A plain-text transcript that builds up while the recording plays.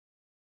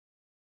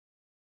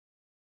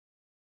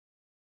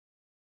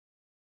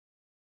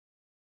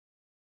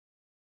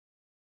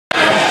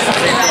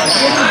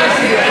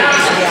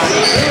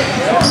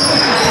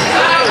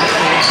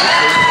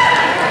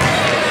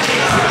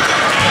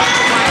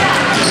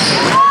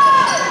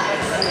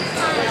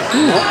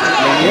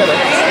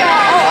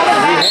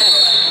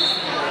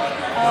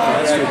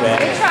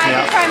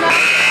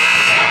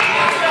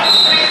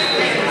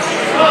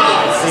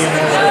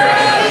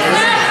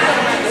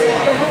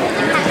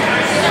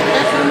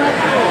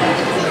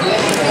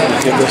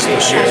give this to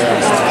Sharon.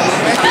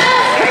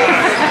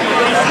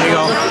 There you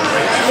go.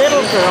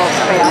 Little girls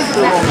fast.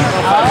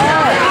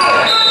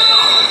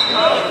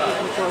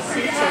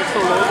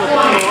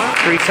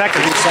 3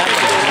 seconds. 3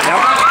 seconds.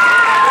 Yep.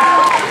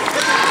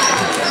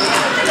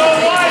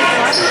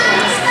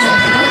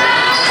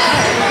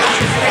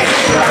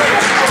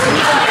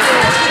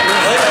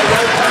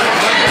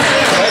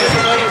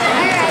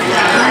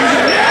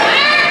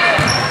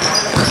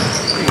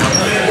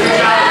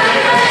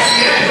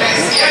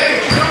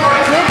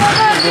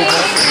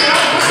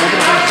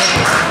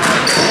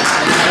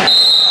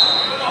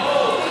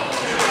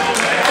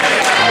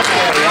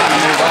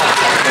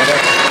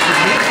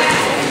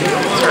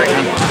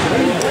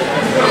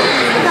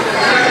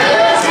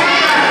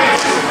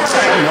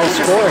 No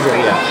score here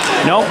yet.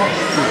 Nope. Come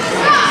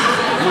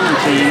on,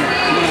 team.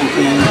 Come on,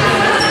 team.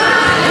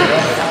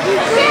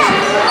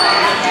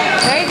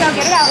 There you go,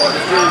 get it out.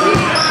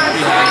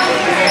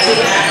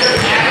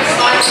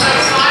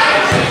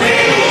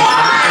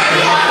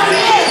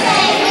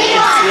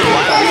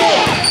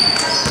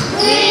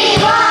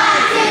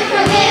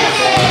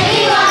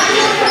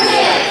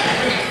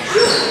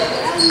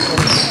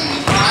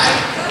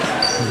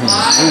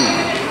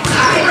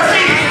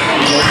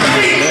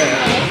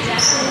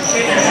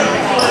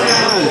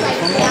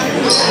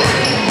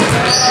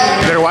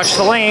 Better watch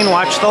the lane,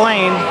 watch the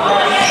lane.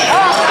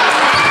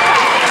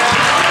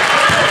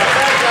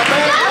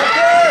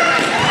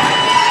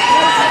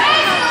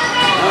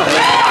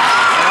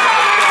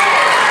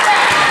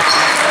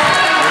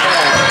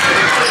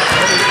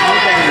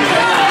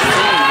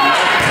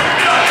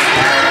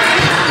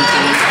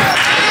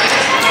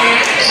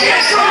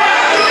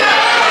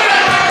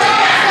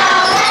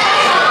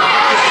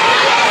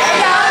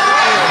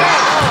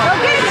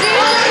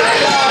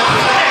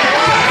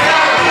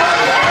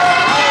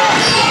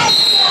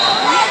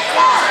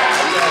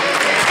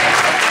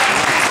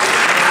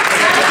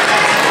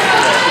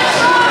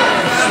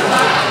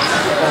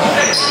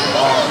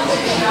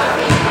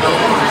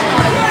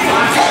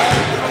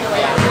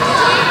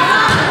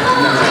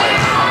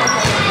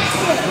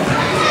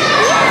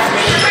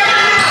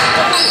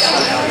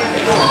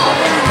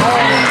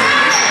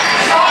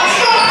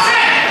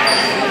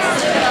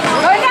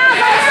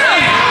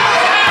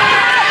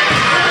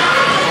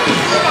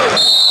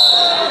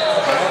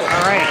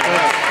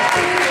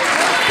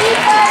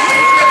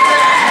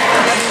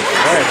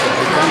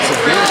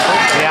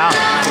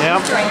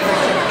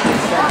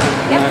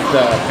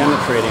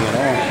 Penetrating at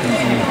all.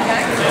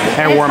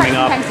 They're warming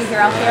up. Sometimes you hear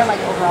out there like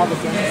over all the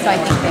gyms, so I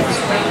think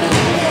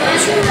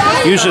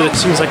they Usually it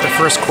seems like the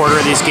first quarter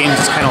of these games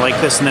is kind of like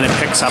this, and then it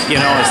picks up, you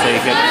know, as they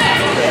get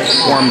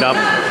warmed up.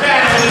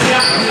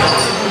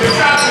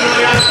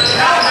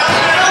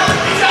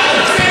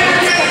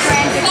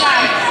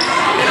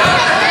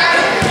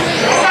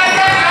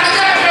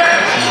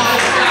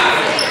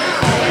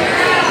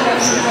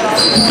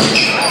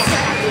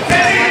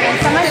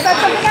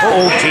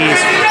 Oh, geez.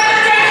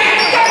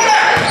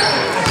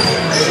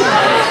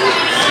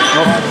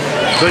 Oh,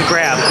 good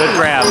grab, good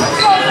grab.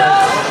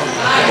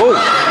 Oh.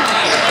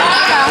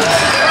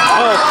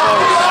 Oh,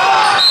 close.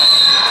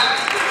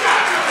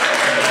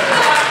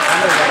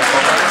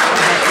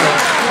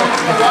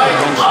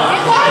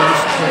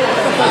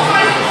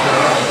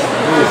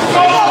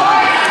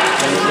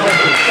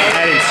 I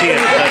didn't see it.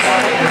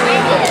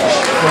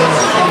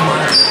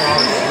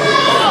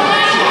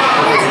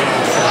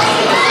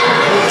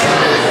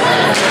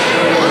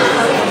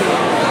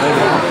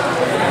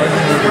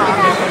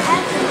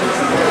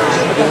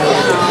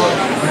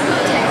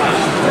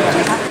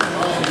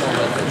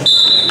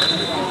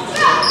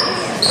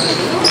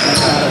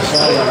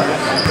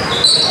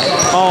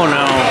 Oh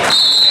no.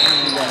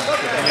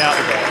 Yeah.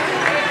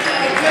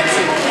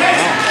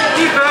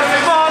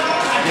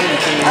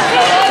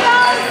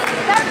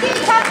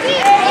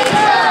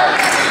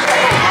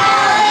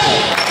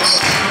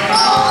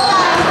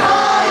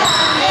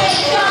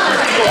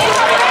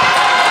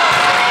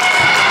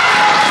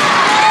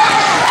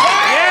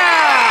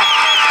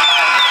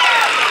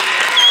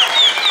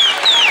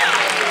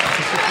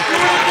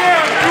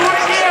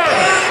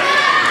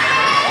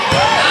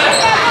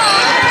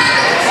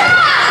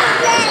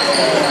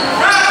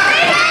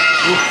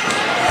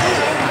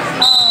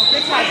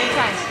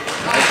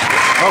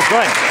 Oh,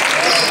 good.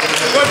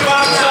 Good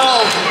box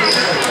zone.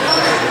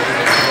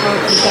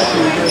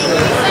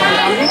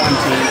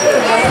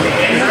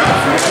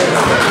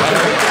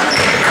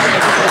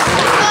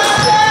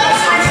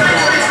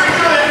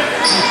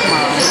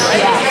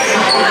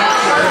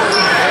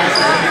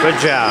 Good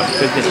job.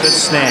 Good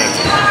snag.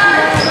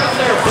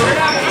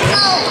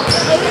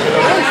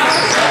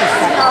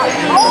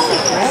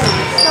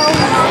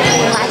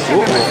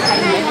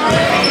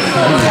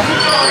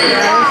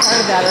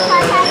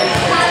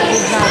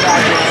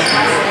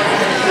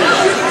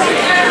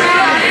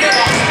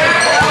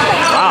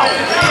 Wow.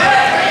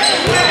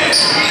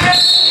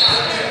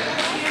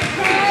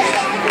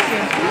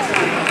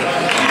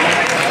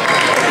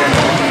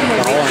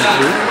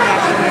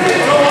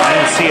 I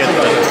didn't see it,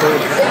 but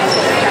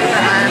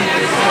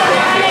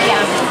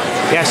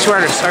yeah,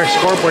 That's where our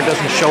scoreboard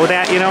doesn't show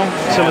that, you know.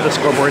 Some of the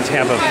scoreboards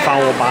have a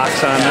foul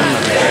box on them.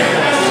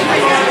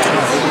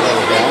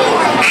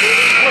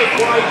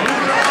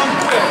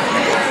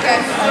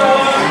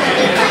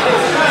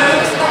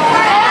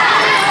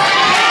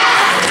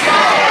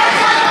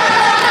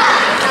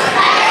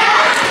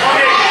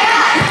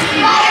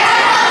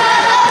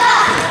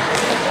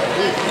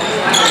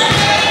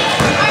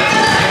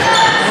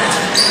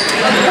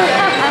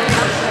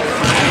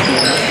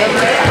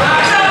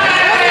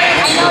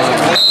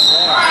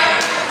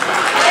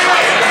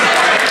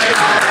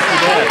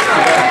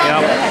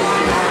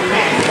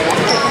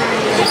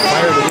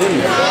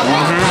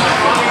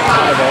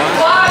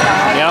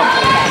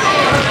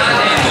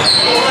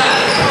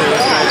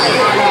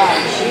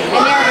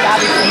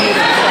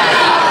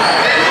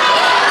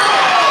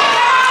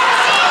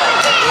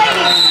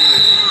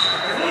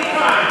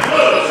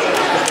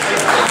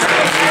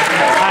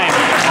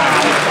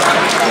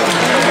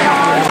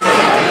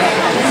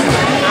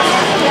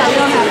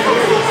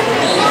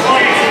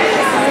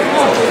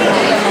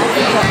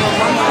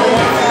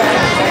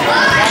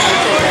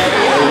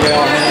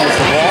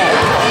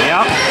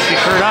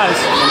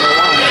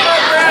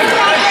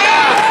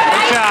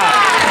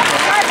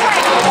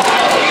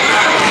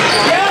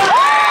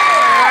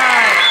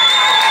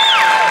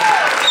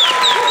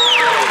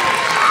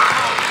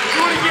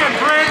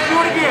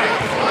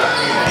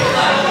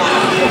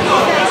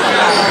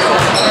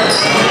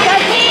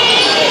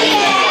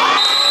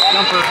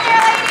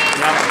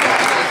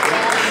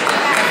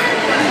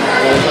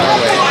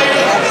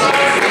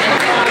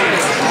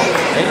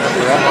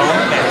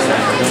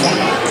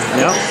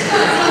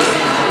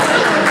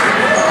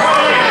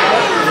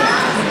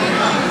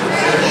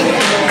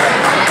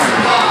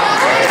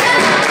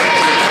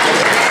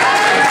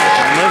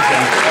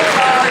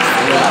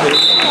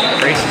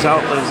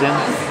 Out, lives in.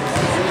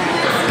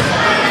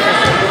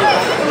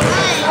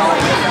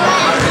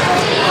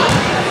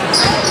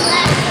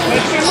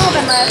 Make sure you're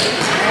moving, Liv.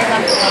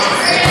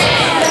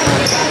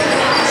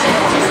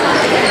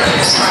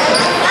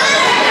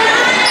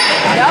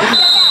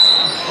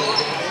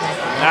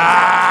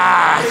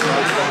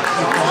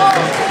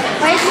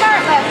 Play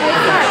smart, Liv.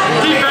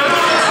 Play smart.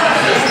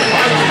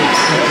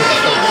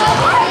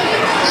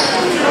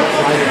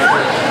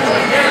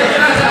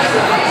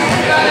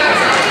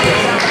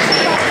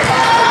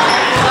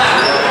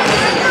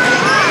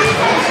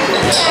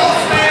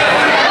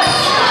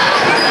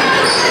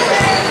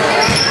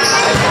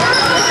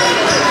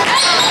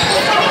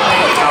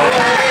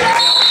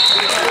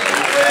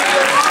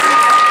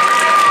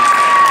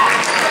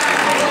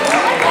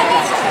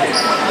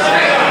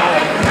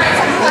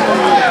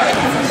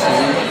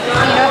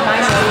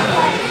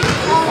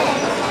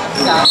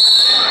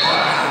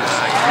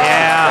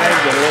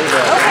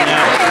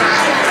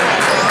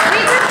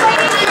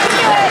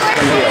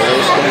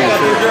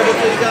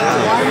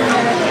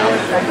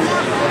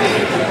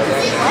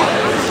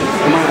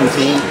 Come on,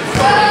 team.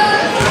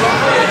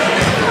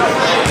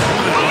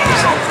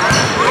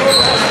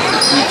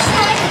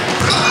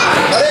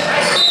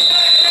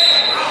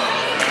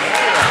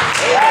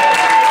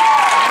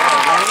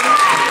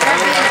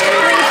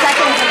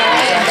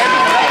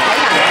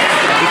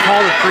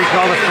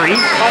 Call the free.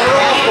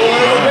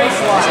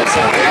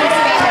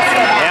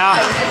 Yeah.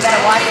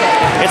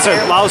 It's a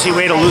lousy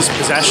way to lose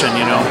possession,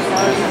 you know.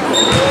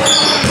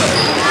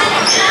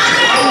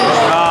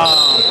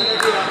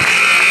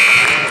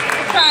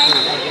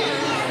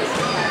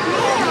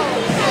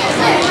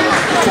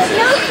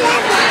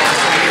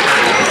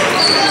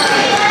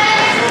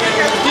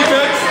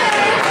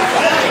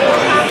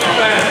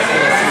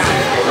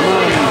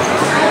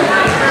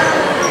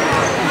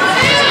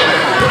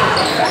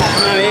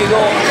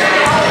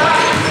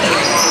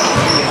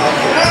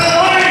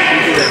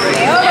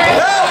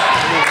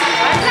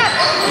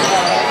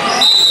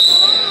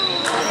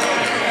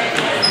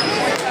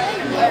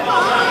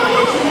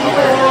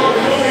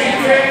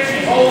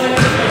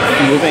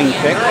 Moving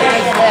pick. They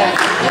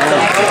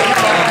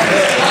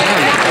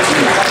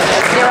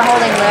were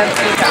holding Liv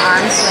with their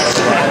arms.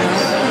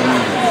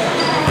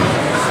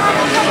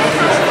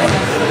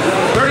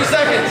 30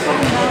 seconds.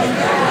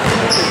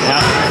 Yeah.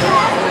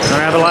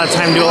 Don't have a lot of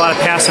time to do a lot of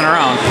passing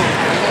around. Get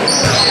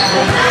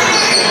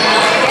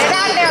it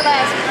out of there,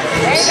 Liv.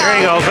 There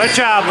you go. Good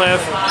job, Liv.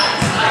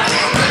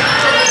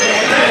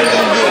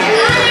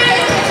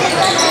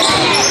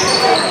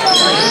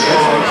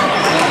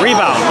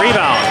 Rebound,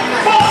 rebound.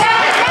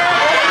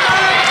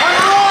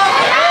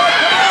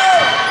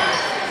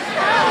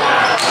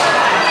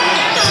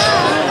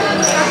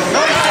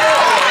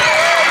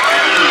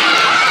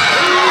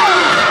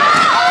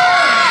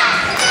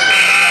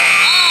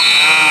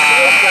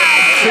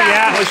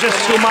 Yeah, it was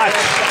just too much.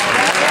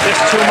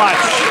 Just too much.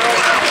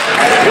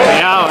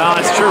 Yeah, well,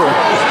 that's true.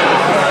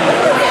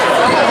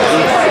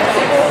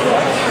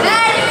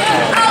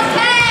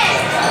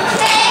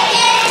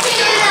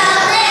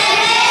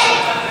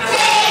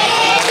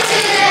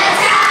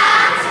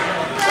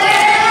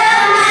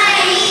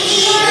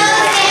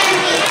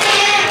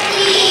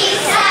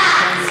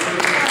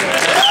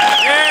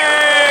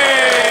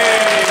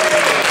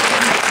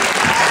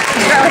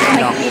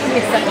 No.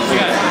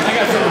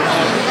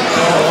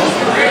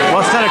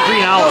 Well, it's not a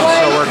green olive,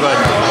 so we're good.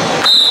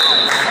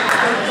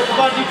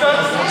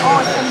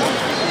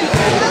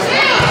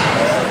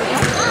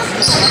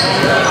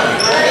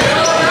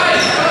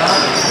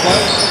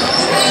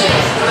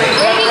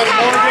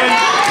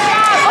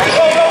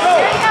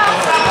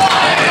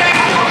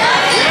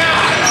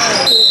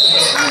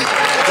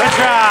 Good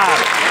job.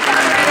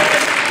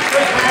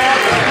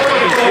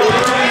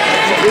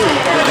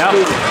 Yep.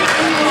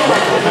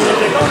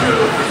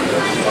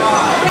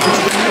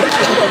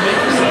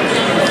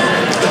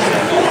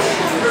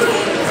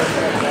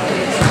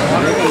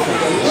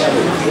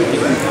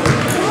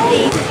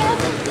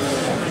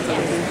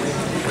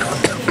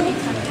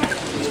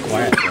 It's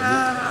quiet.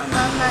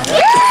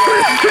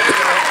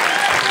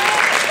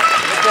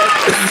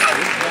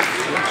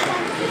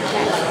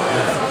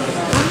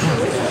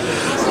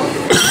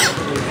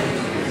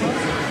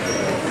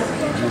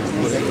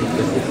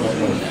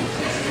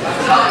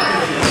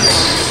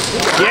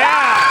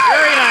 Yeah,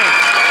 very nice.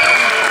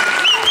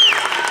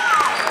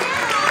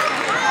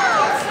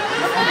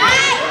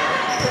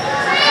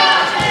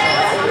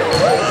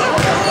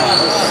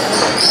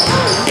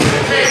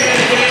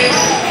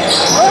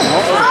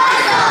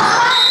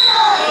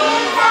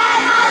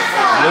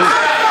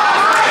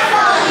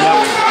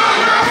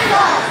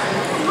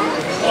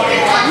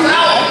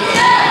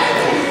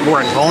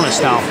 We're in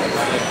bonus now.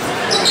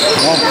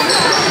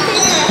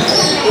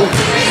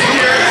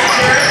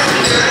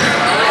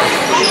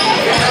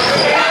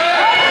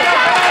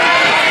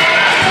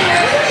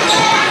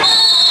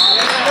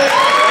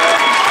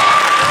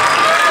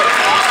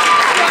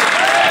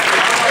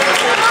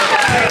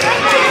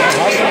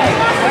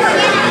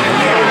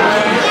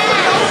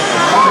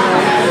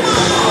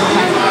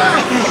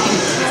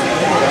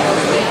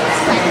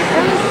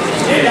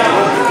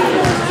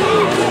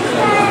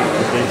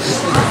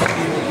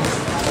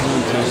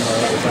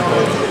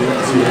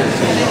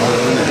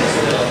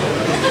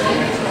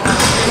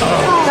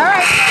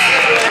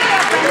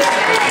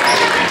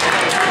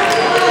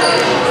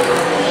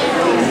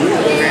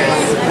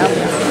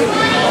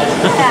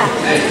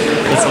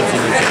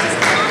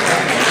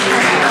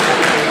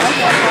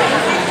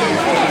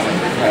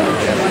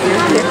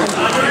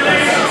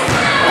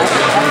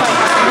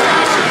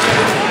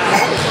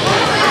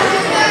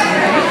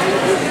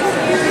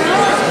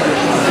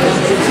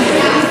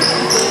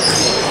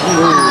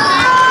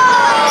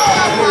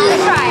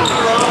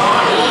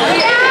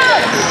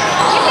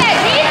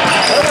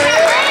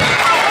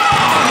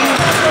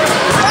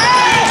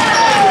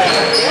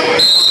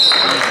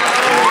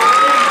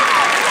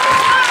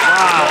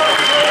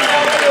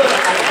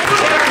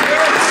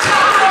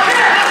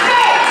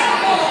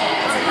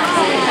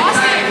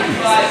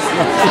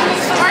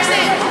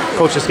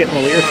 Coach is getting a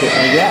little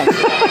irritated. Yeah.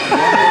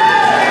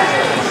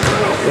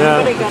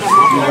 Yeah.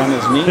 He's on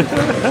his knee.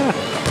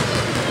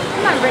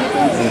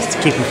 It's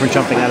to keep him from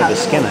jumping out of his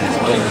skin, I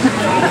suppose.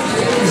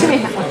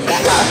 Hit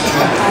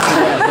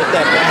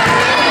that back.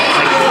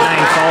 Like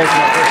 9 fouls in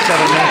the first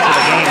 7 minutes of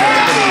the game.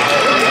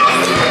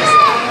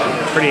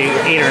 It's pretty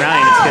 8 or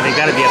 9. It's good. They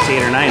got to be up to 8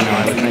 or 9 though,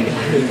 I would think.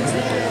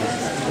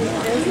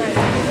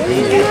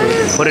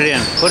 Put it in.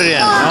 Put it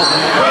in. Nope.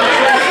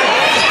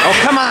 Oh,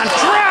 come on.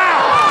 Trap!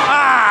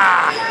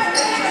 Ah!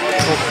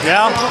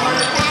 Yeah.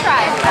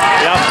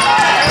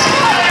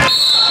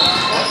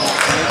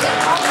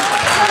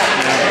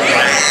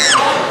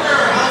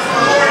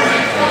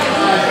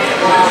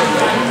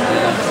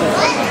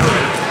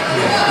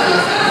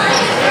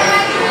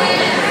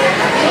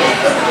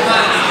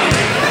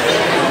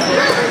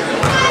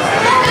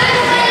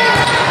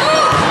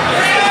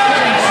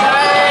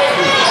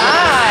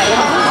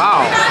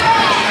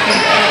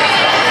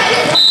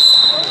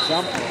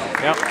 Yep.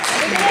 Yep.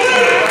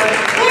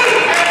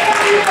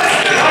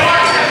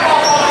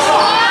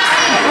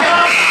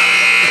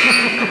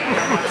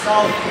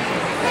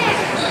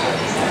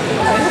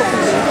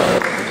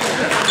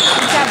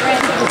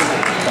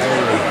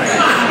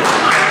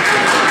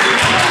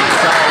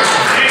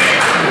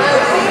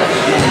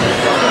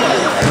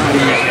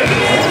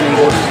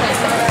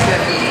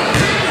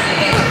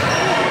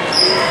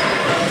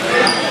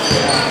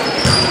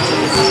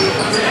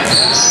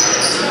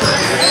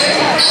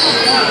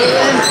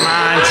 Come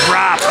on,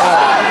 drop.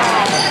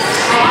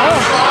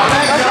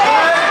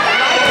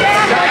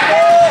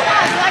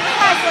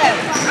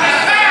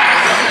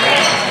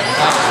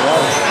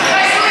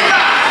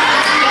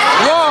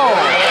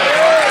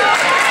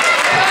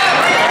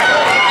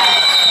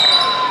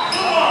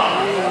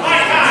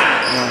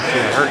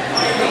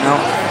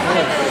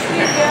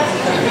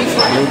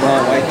 Blue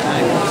ball, white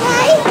time.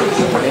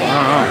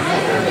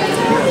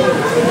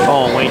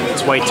 Oh, wait,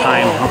 it's white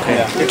time. Okay.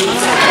 Yeah.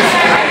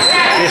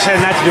 They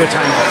decided not to do a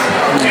time.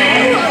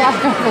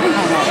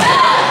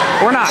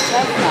 Or not.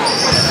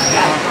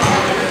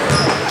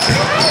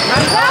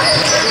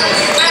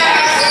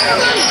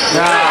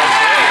 No.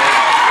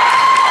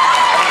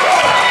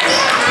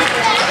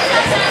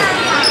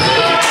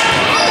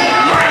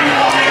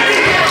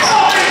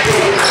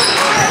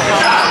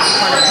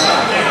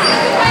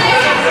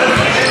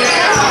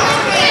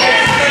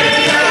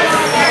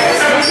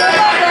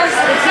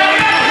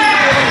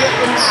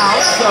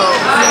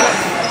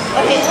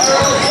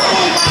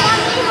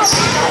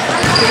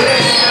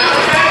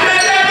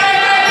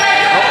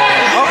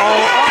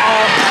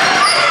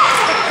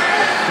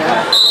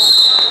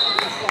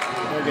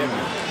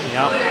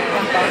 Yep.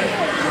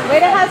 Way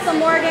to hustle,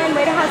 Morgan.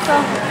 Way to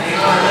hustle.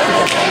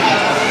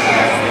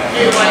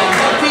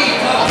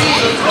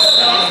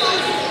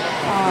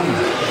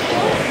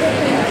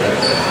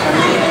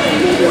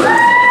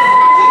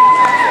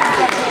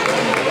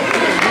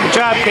 Good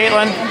job,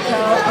 Caitlin.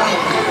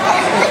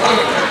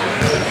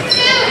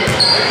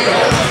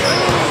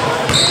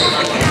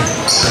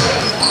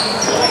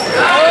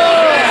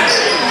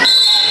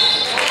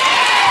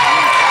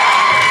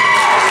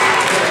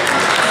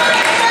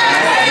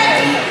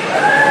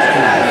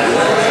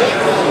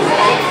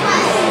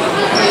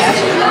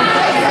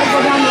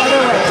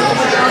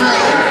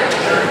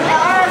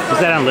 Is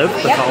that on loop?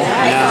 Yep.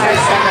 Yeah.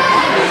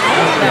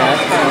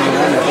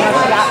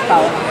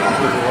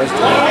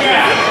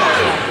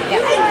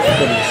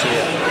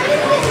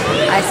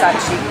 I thought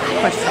she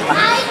pushed from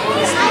behind.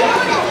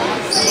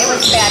 It was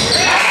bad.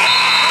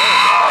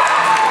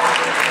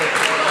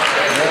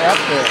 They're up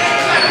there.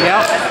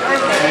 Yep.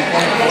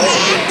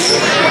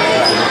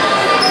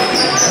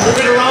 Move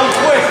it around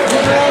quick.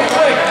 Move it around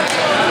quick.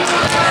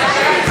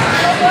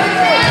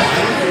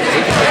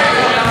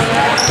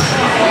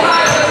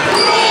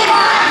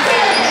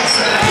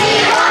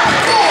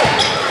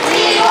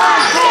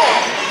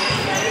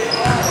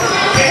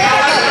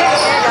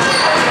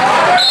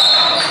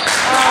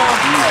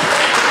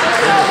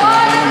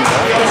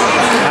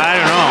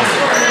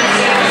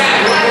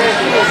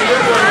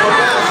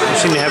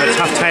 Seem to have a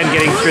tough time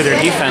getting through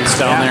their defense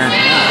down there.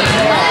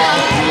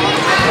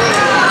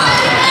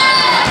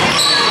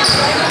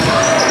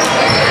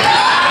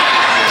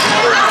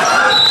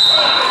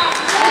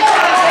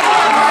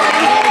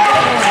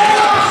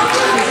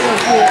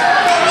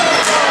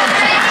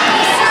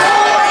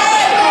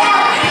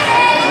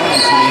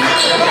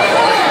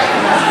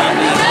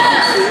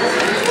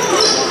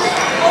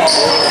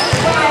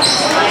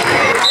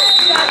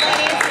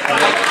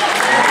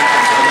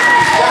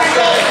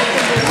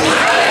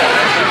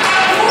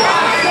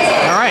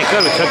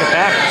 Good, we took it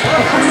back.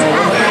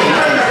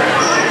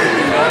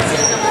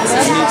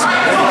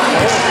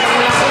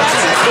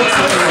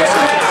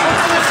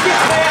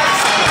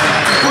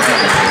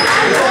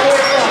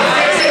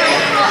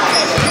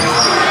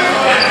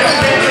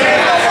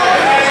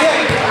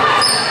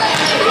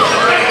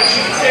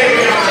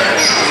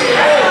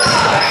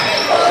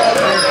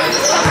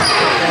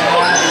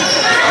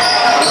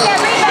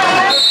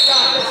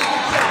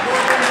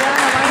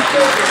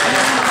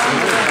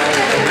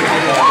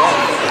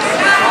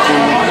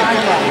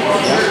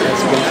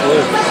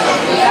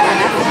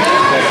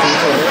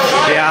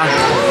 Yeah.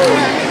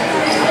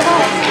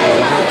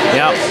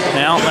 Yep.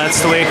 Well,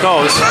 that's the way it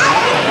goes.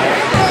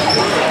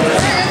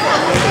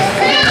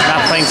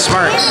 Not playing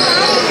smart.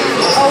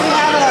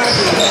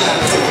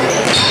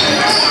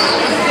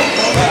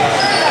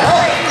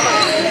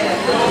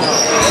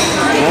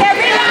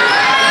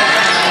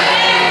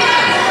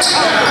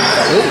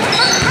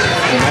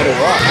 No matter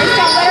what.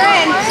 Don't let her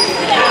in.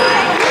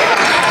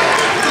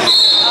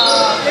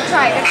 Good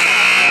try. Good try.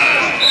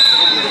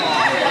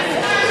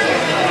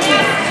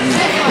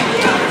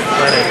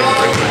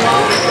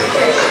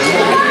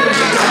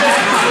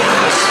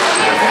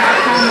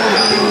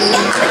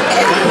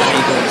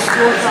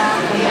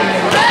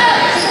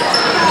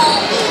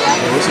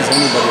 This is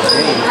anybody's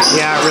game.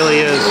 Yeah, it really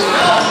is.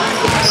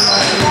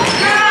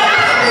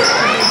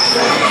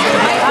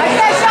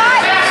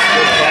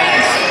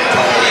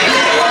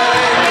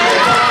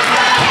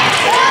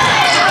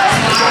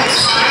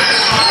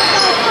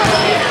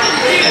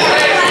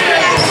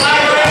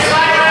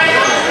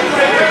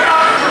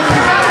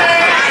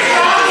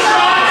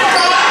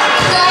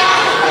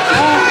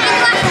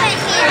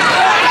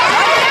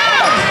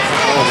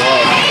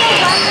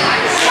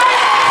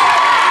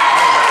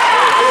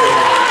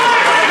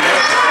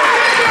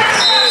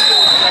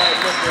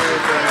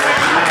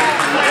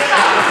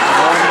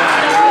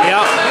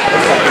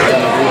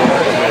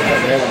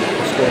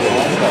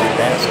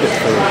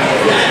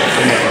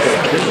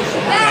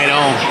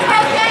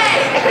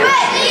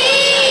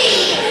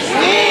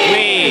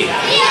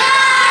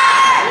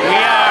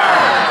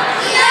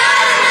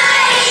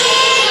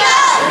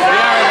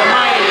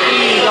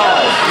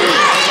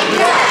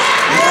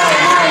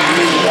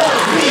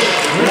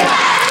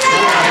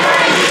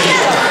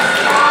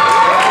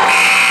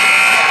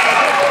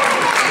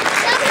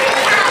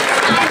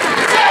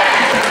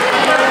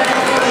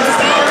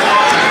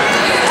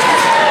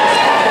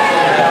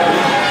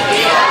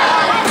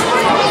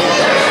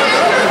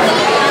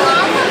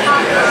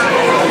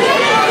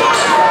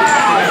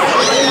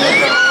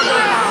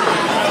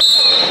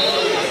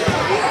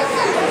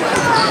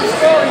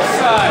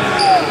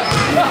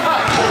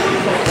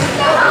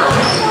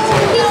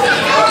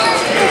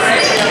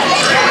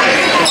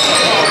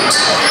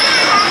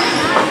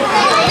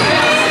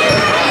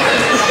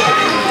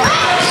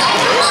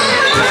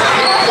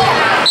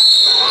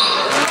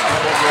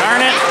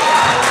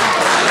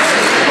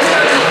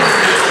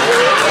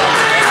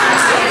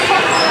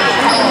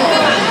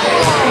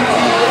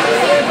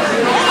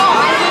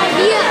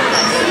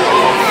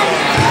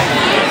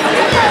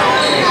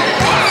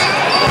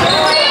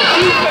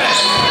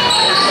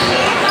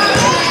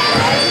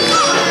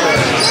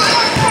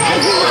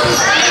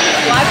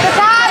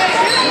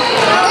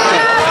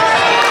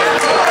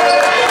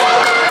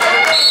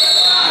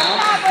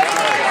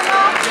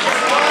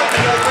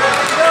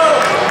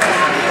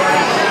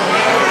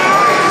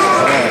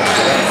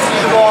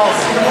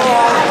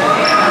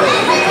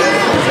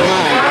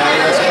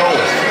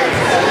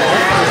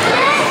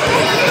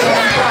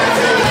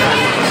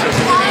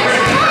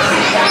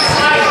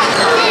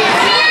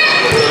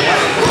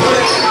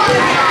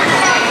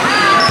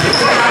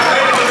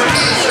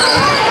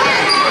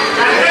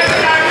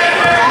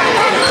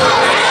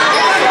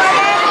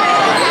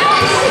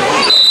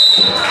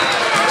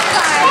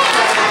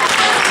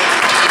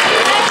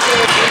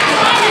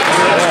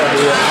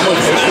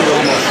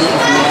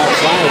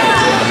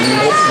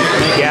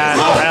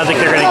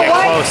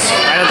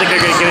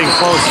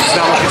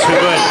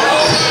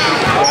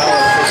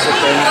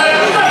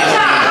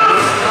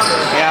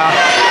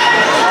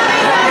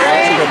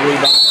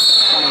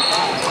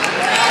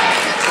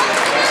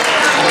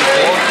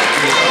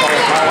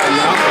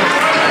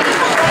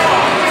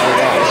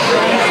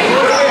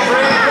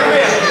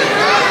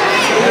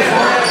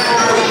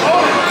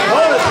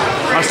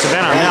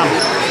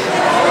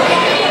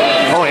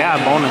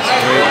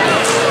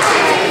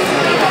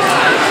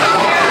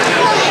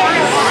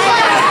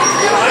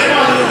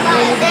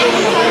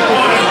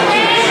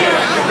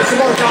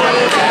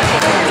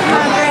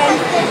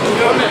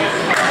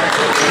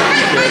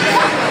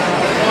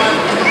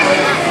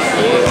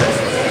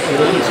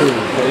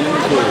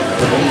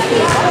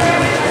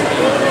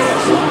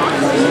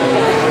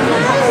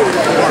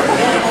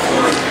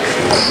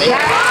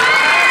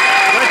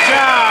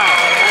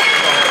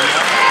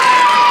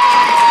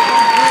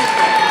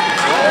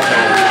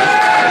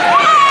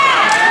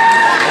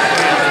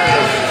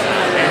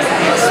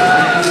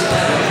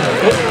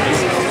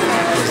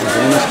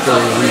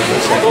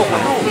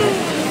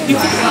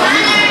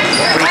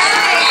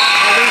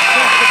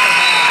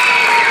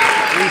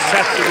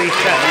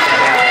 Reset.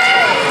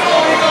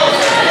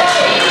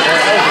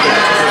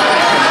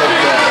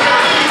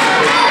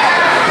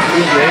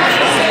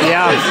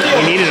 Yeah,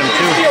 we needed him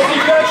too.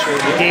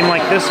 A game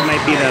like this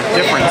might be the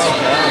difference.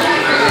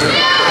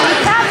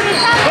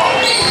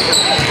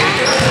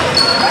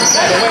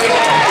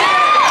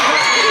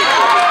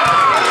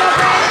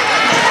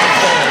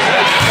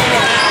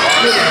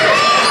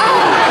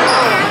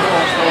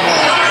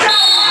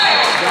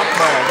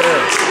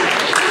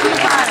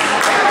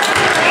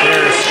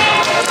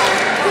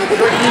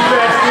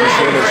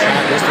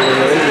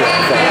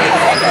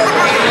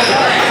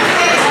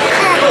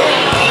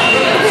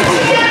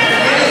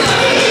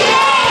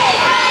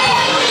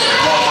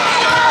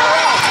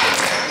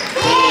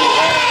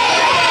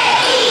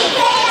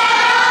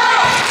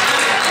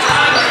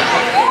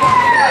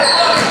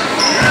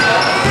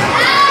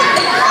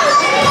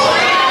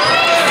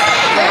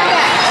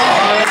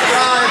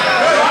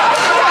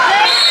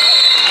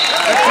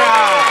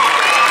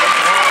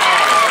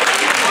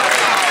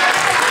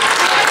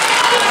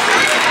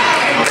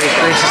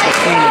 Grace is the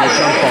queen of the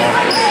jump ball.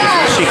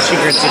 She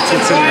gets it,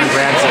 sits in there and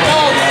grabs it.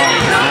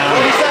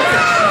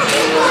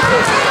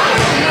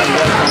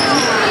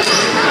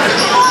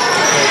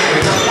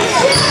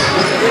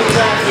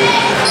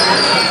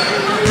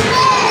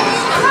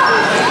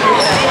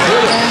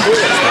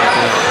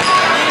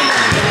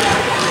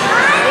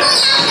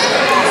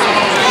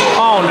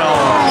 Oh no.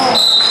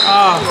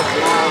 Oh.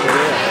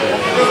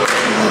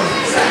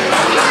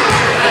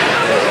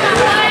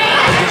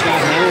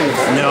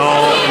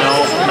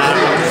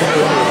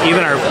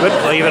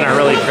 Even our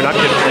really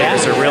productive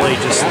players are really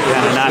just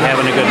kind of not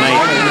having a good night.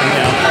 You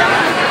know?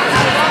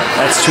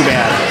 That's too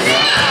bad.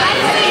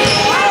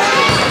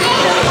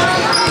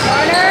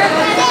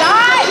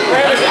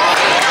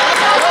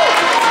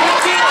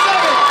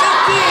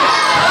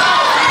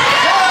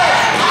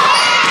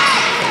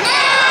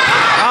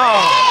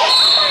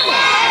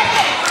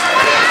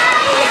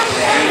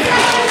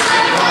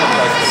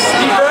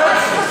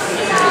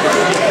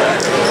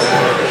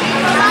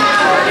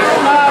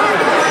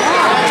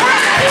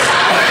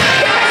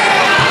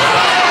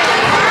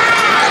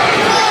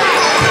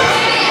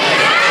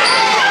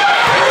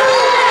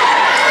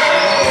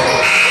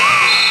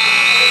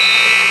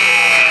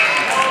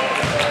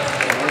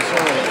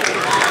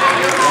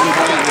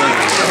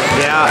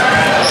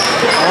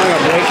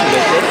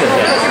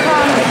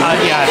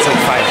 Yeah, it's like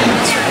 5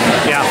 minutes.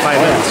 Yeah,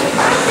 5 minutes.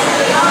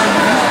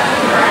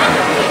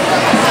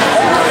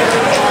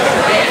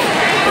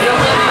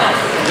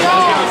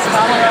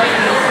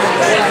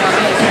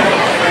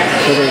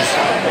 So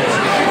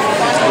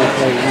they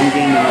play one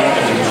game a night.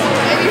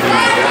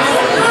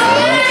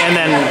 And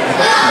then,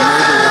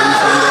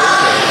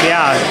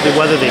 yeah,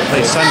 whether they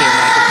play Sunday or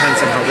not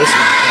depends on how this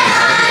one plays.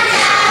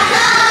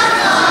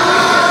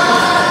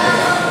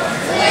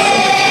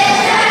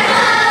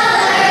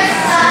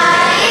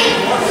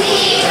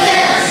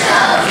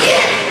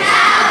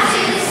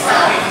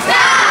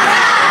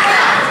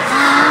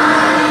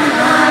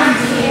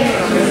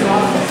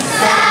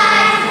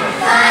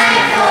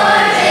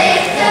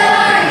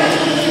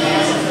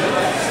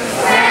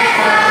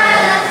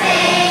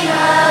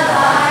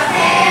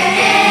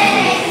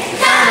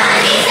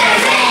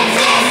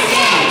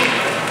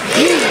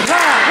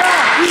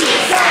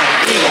 Eastside!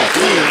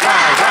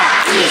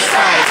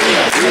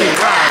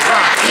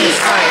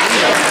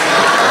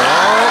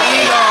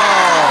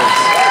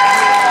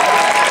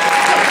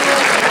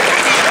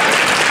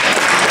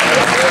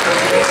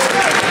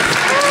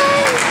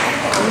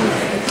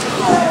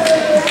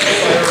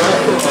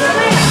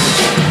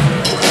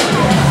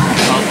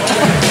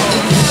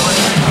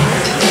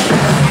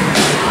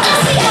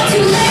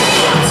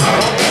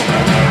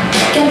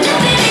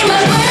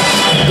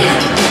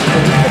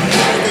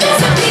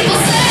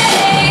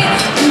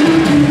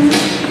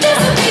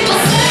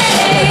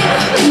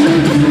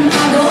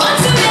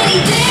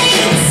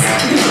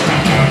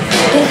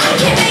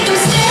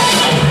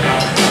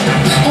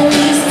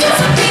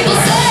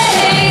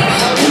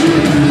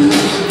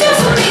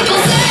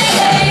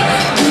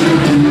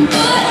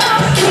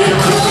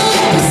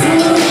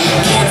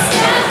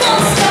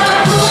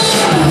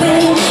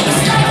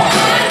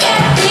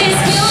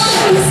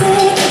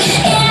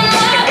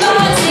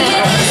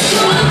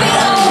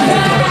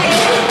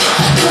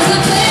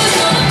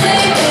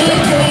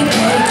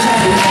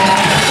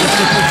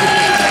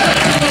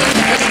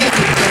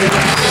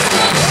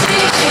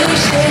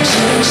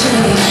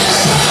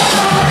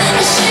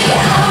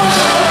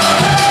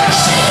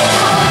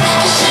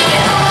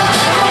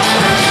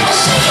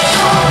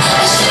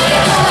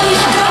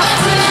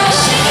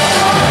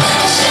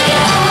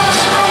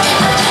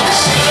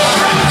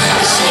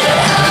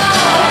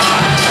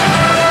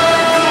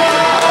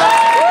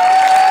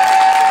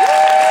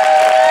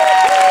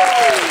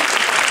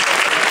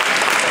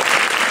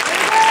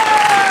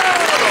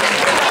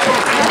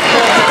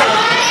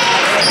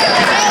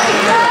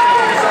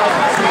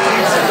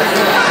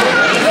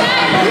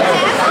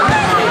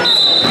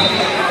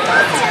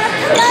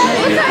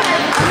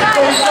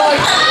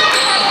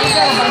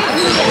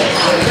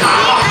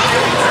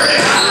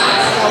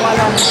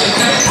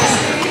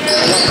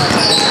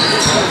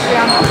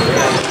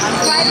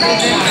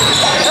 Man,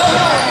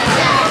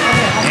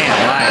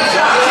 alive.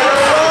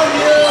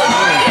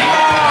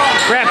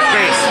 Grab it,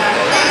 Grace.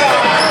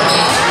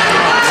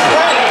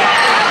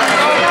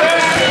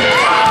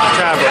 Good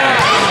job, Brad.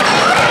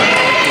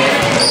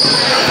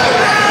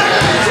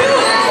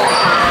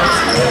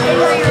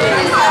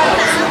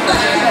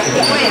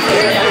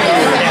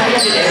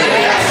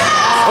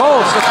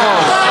 Oh, so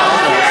close.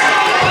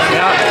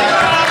 Yeah.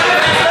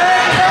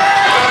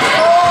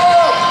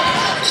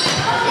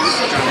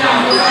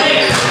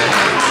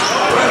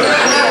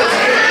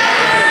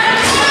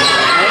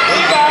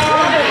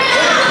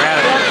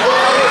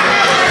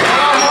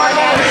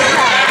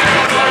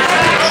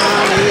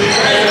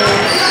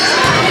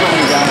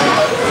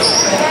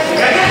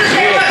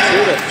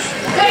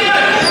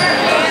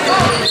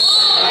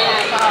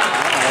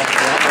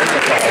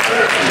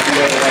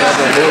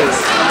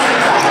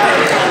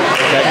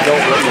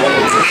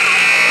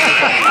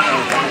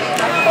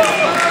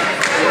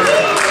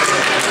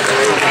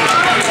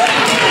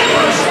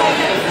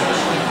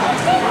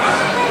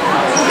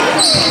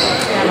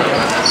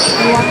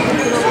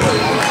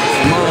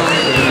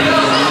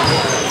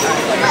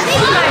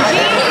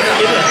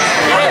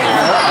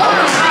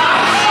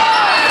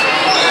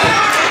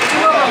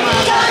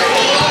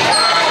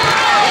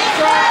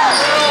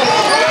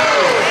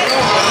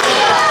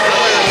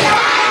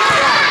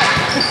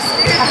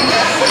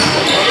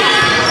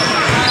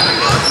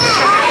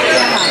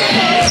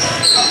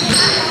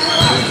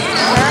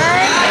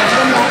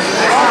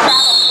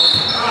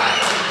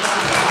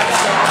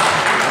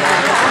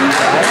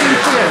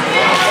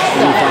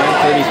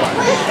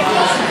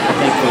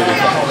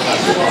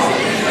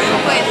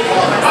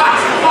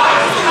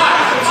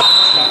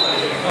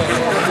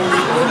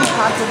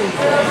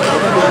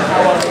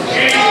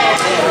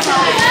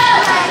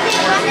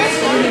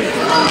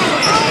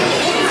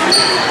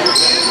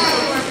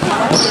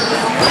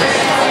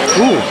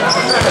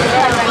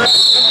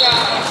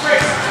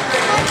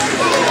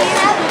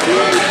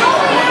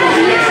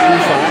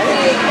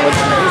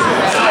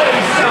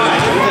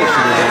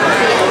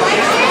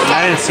 I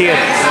didn't see it.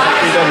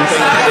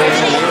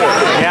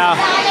 Yeah.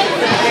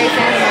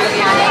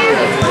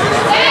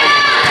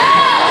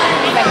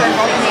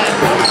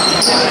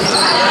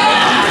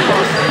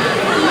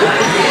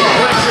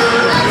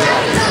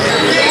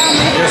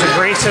 There's a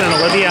Grayson and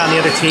Olivia on the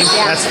other team.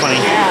 That's funny.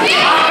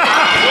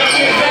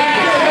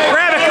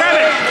 Grab it, grab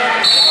it.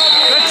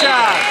 Good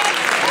job.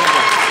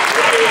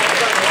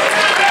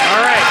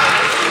 All right,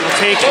 we'll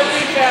take it.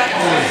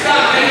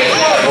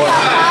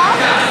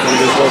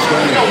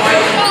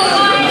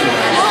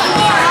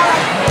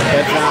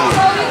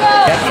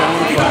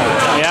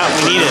 Yeah,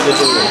 we need it.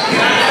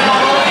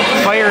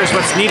 Fire is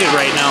what's needed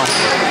right now.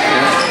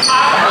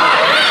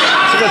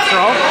 It's a good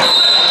throw.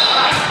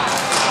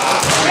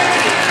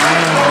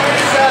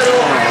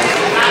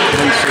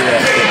 Didn't see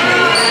that.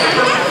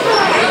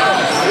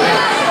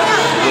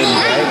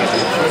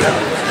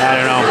 I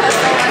don't know.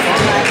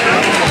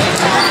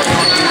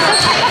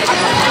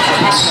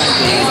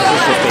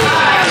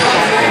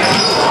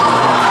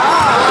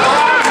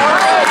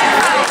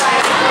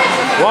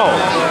 Whoa.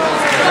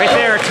 Right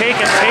there. Take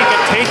it, take it,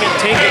 take it,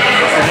 take it.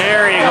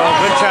 There you go.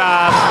 Good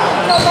job.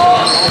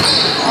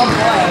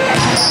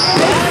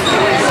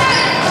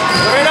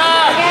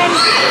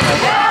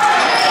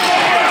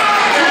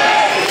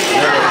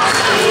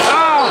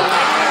 Oh!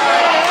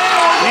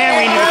 Man,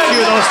 we need a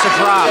few of those to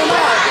drop.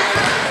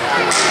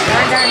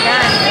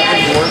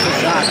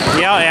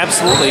 Yeah,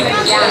 absolutely.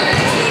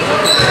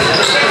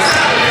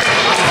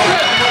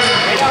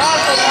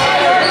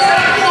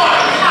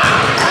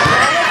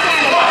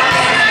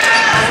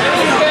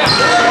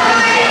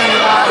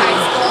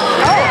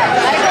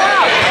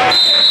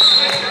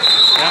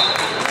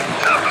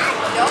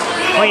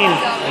 Clean.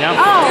 Yep.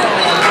 Oh.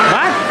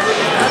 What?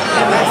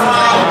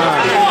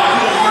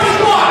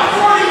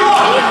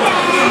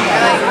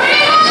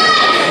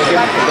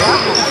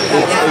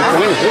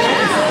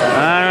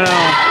 I don't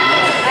know.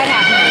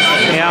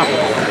 Yeah.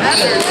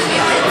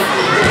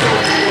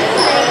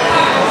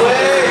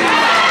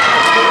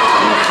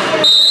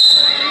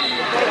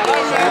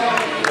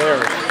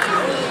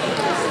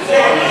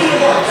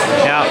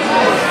 Yeah.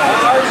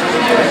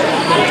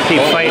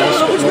 Keep fighting.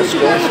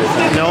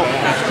 Nope.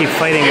 Keep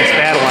fighting this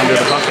battle under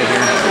the bucket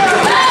here.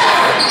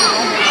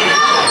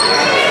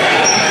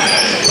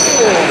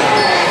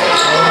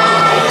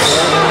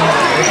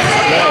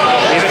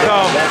 Leave it go.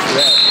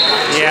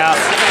 Yeah.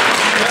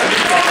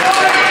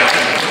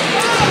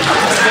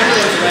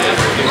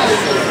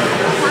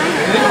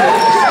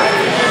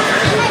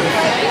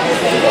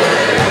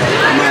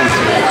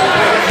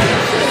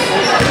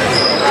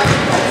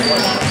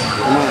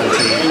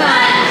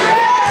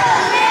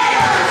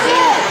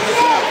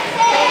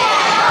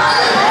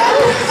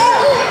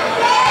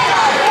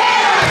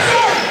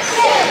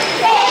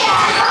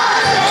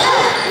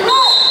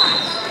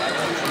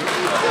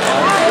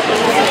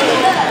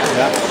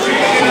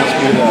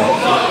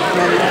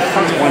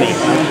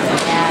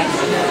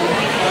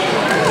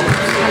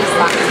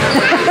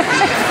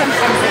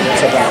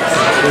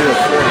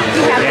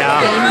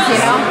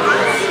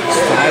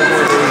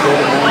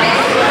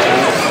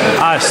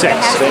 6. Put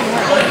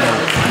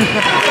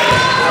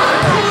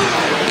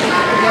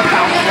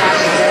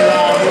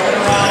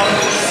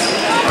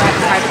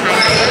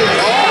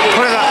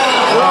it up.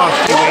 Oh,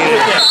 she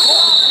waited.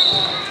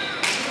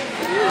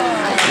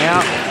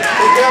 Yeah.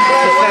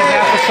 Just that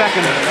half a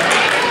second.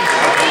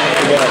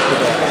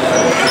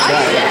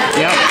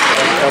 Yep.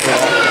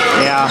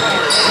 Yeah.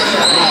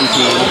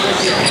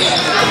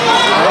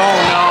 Oh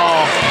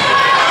no.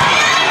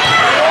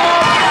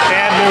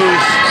 Bad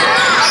news.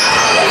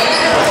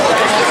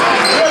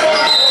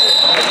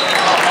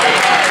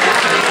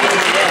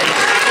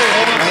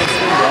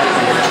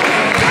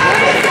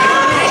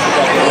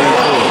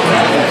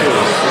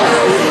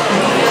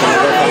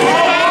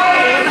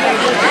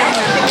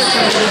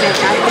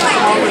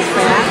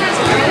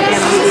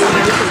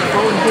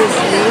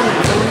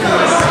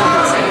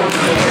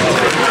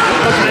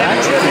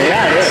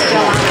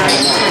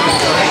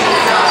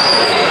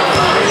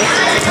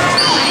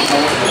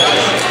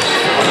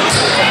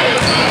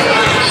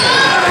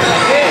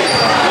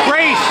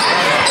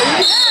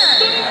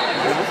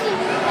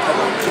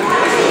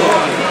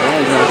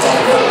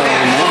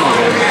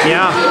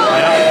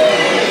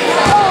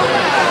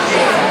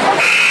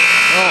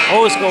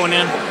 O's going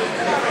in.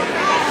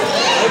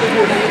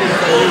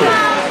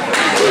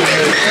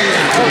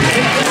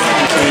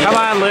 Come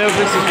on, Liv,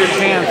 this is your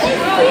chance.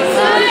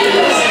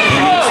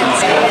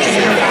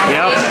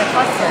 Yep.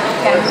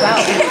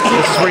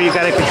 This is where you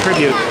got to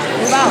contribute.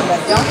 Move out, but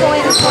don't go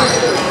in the corner.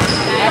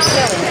 That's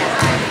silly.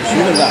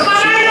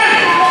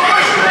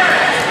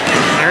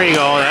 There you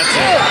go, that's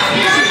it.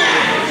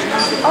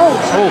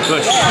 Oh,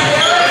 good.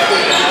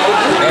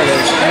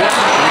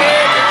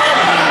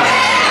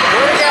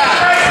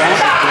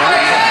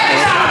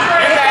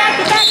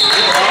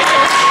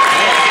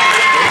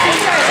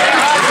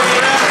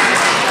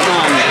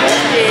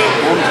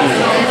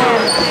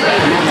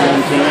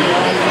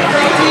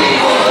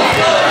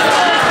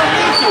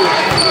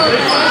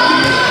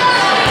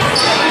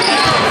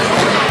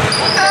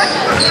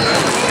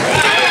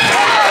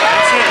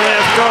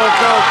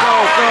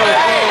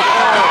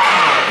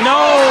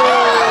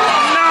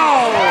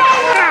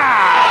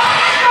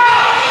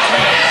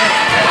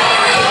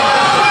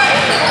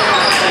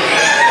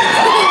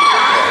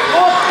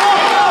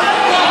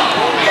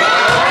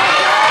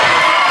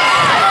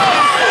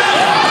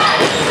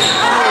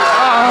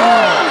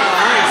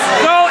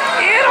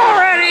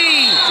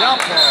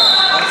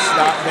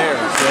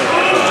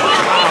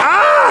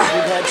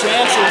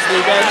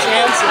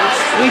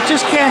 We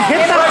just can't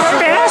hit the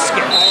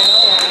basket.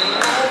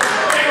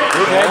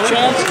 We've had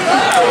chances.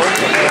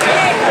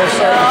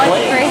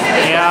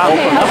 Yeah.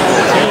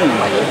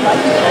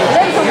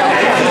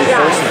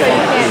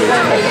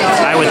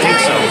 I would think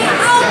so.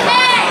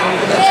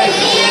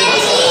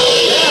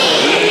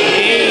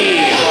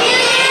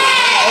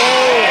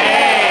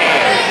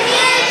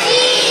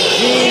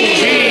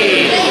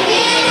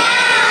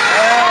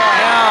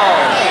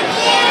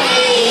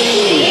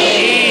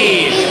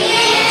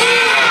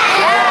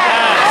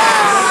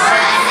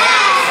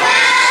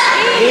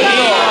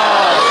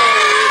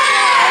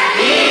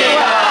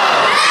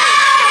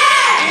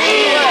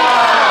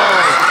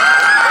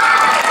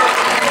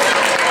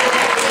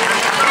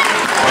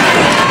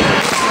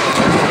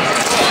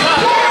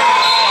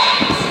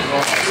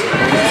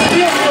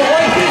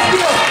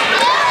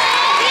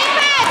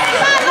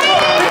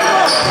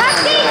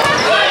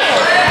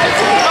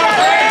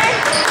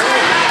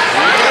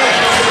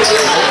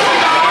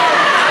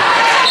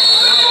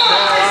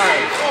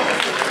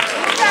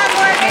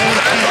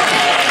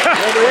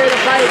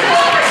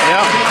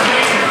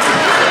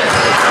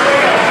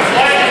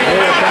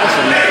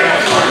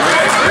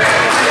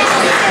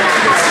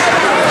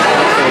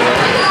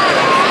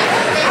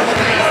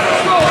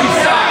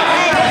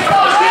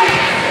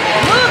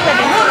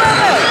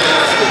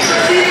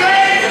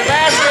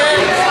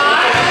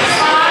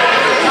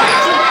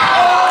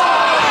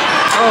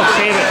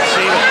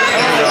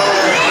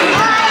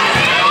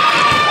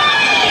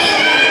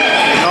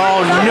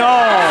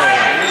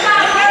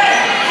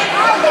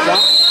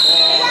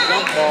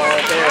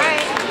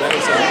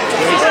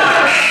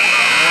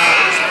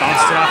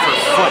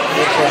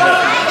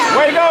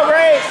 Way to go,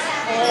 Grace!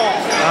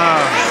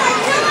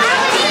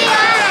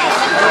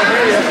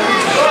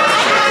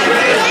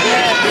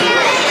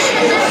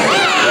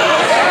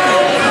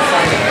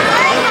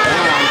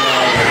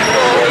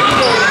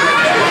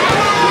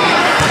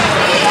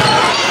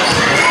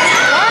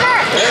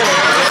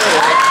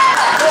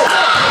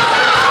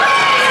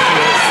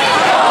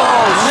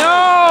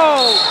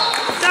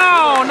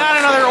 No, not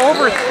another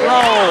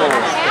overthrow.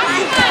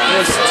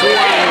 It's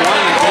 2-on-1.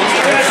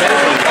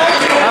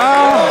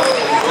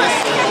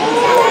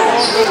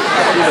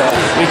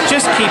 We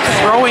just keep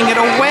throwing it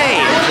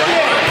away.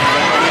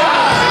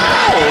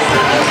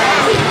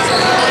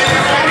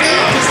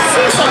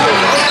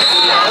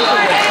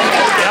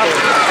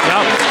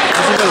 Yep.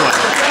 That's a good one.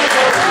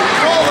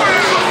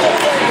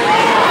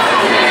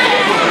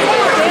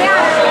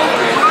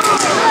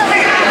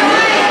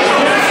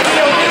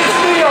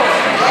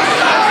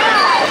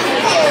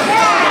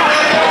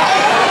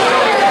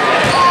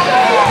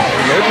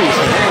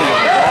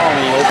 Nobody's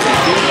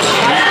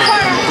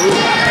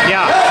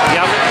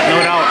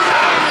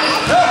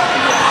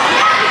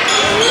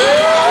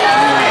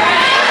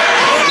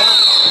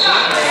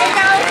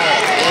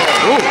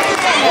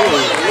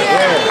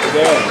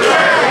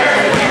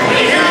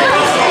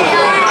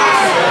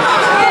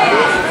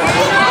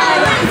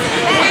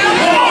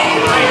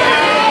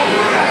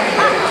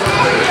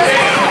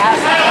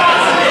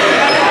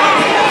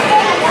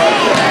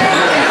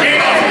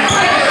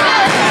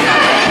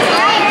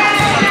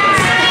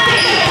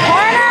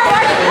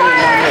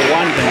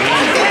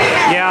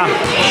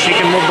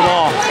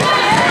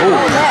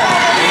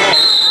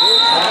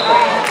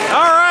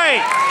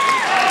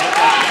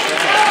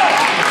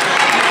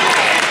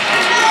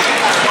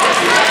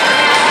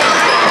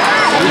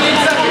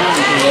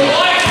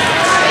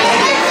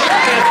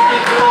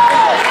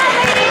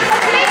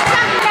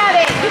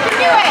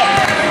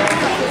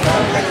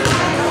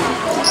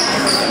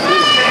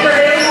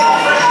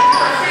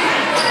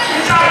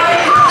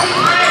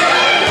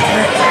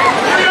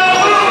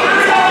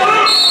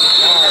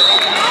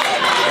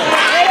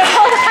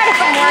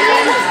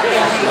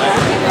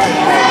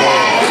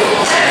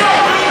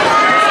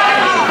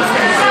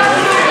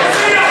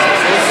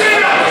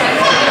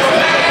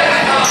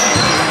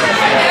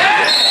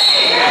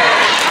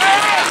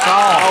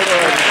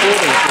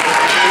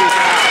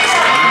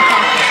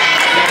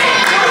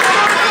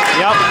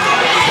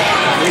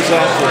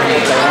that for the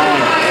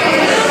line?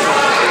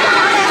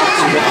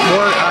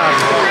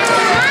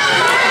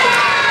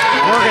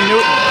 Morgan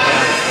Newton.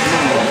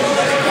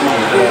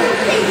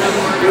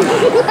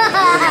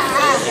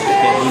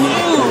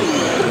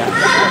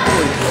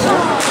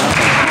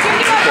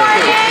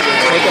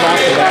 Take it off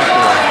the back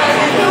door.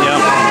 Yep.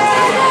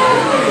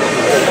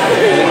 I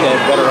think they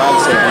have better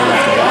odds than off the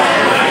back door.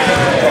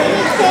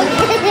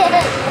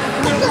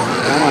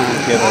 Come on,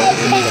 kiddo.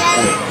 We need a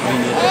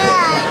point.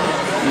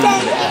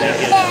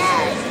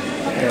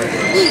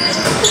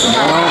 It's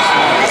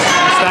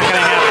not going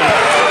to happen.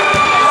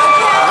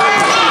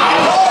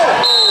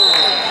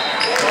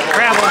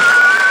 Travel.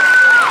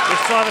 We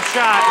still have a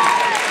shot.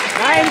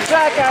 9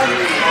 seconds.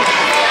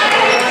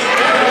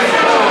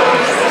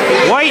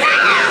 White.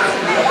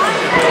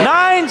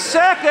 9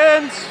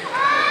 seconds.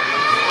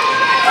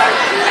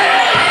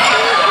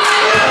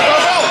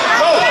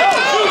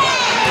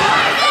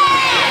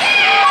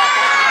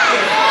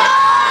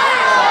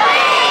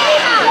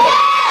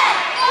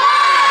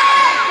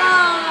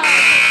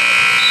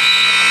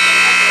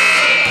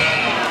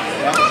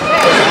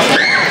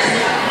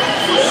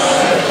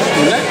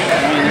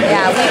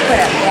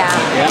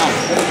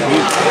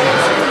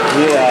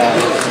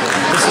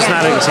 This is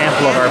not an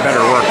example of our better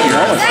work here.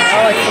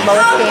 Oh, it's the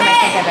lowest game I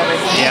think I've ever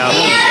seen. Yeah.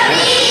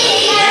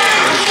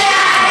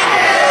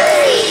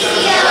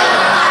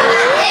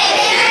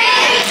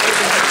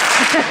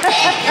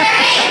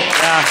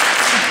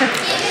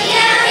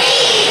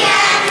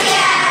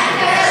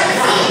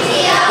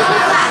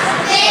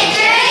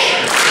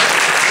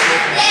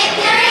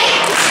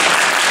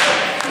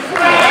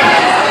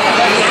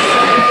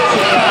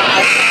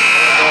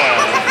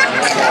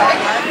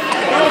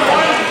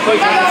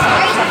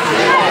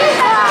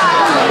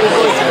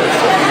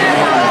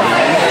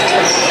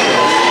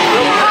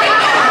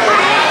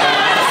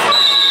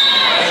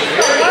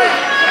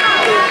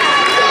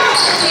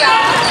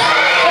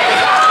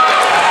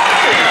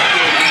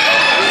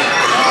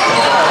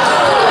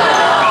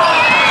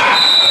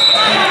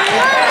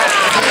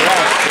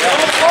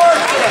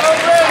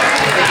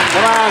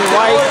 Come on,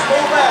 White.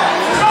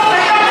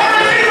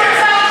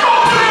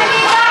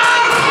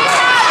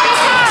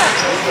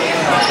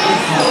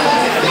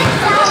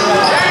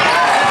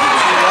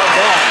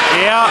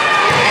 Yeah.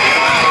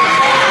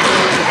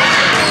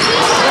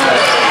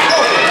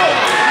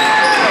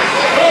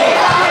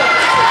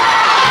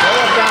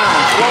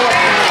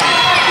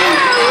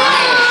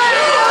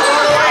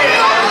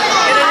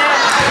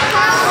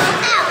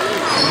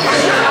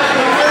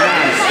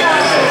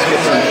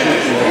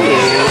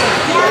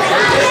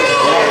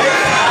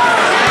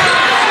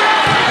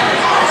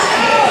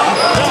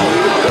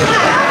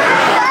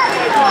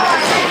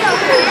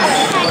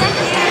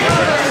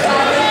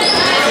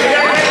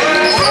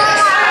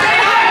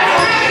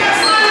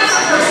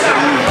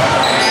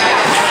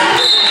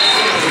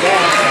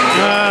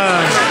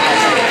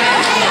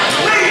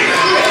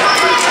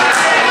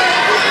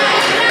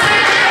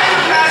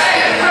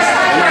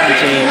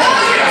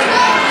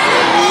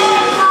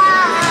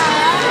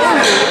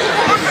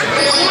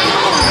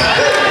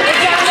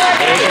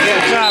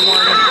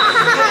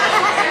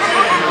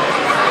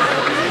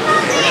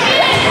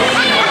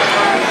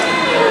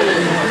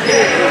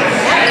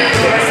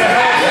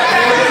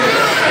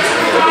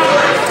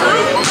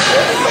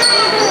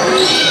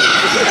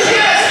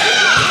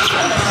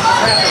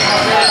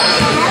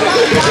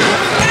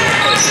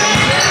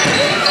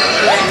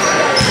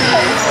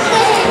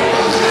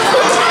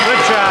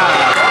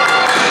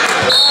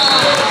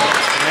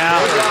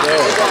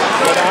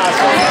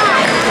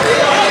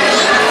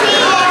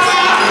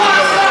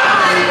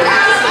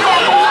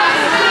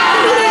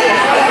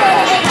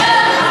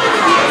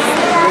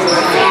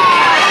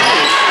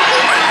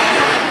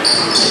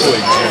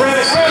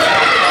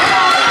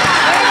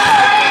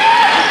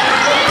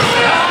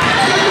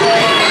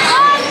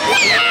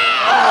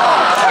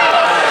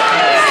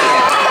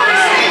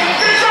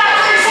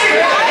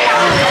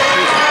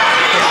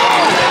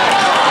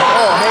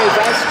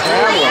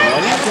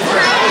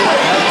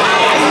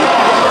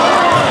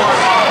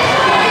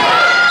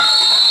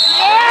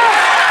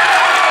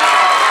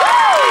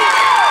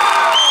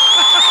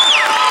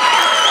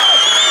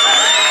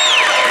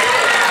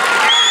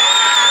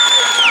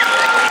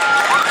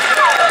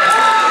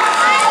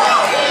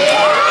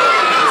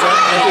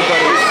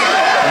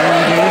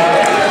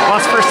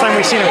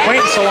 We've seen a point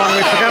in so long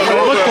we forgot what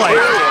it looked like.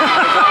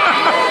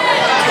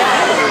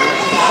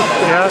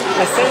 Yeah.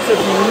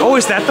 Oh,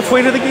 is that the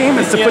point of the game?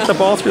 Is to put the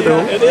ball through the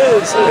hoop? It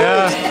is.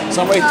 Yeah.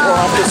 Somebody tore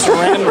off the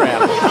saran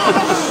wrap.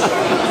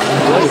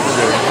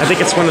 I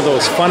think it's one of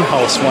those fun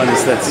house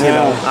ones that's, you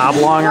know,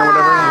 oblong or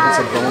whatever.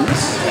 It's a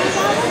bonus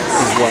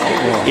as well.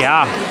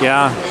 Yeah,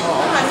 yeah.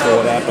 So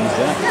what happens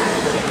then?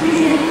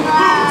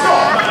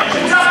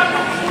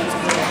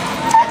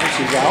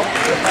 She's out.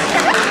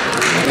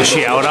 Is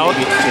she out?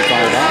 She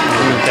fired out.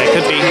 That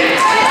could be.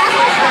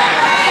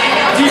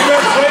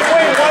 Defense, wait,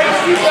 White,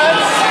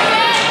 defense.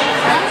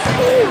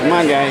 Come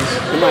on, guys.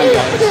 Come on,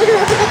 guys.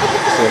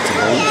 So it's a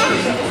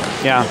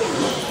bonus. Yeah.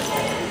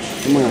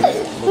 Come on.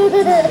 Look,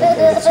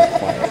 it's so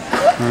quiet.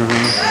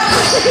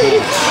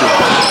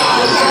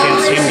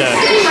 Can't seem to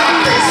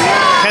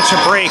catch a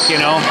break, you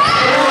know.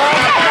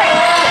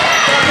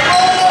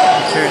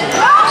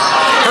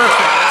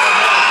 Perfect.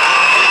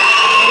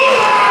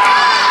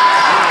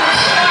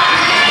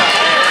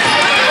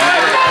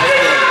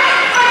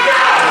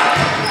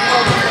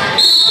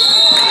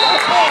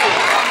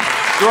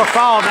 Do a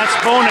foul, and that's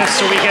bonus,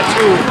 so we get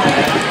 2.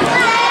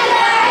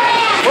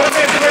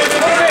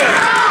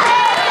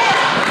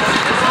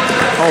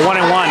 Oh, 1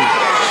 and 1.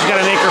 She's got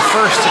to make her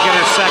first to get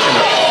her second.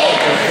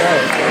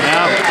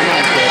 Yeah.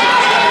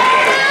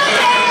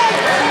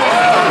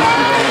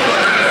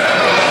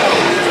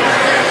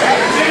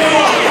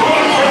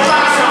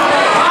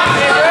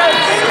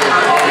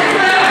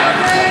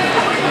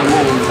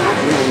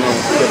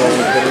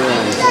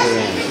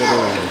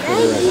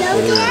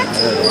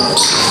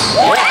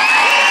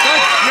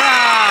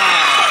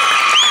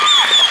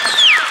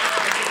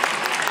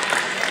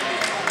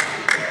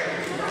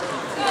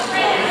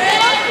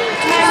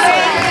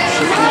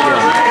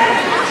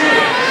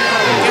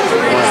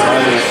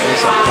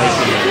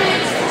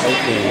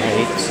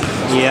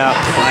 Yeah,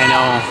 I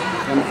know.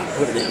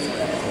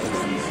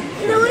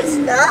 No, it's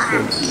not.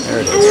 There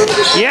it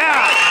is.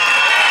 Yeah!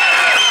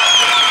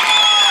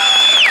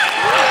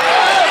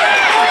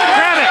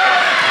 Grab it!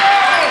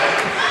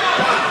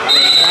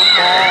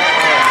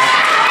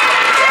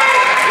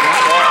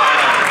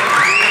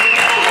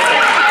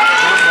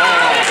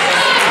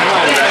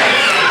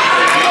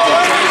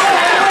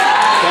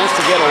 Chance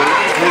to get a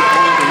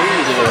 3-point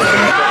lead here.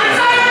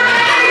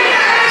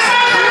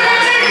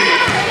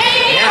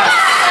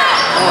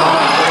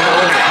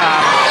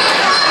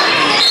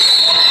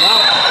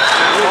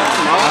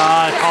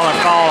 Call it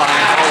foul on it.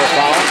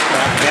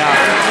 Yeah.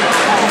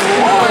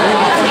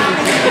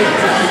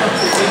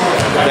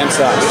 Against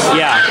us.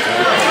 Yeah.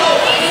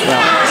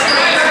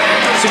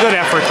 It's a good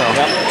effort, though.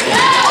 Yep.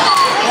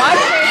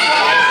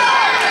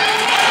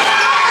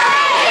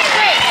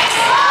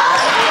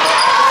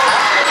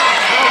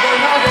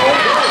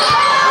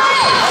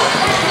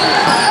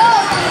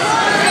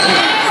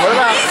 What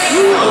about?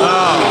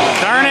 Oh,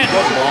 darn it.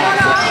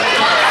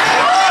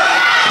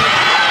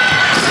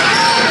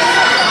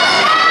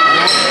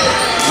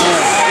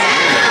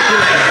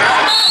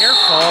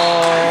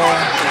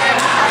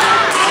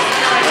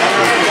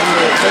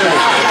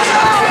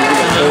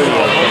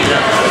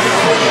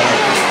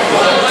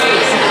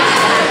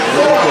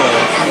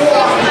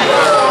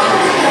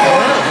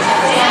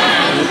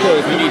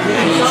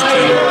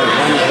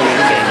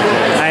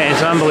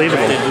 It's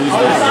unbelievable.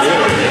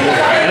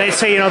 And they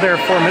say, you know, there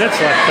are 4 minutes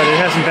left, but it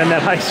hasn't been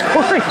that high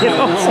scoring, you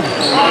know.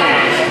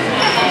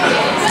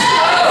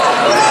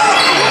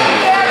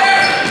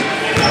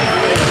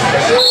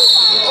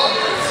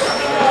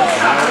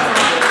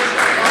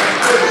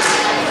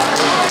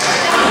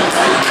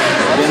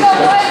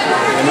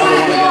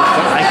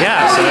 I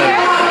guess.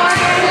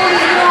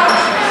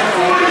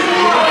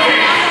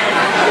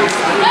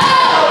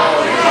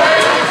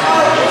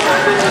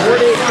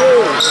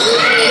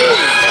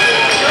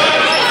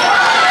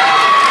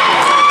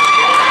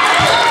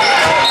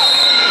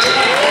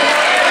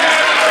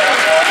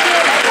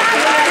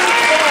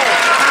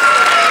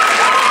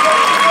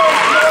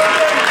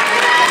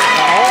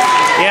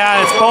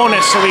 Yeah, it's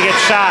bonus, so we get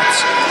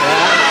shots.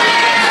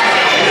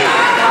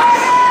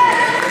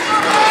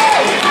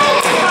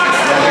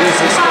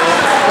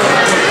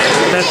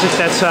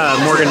 That's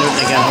Morgan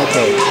Newton again.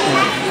 Okay. I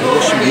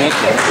guess you make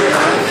it.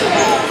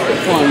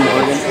 Come on,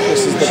 Morgan.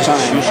 This is the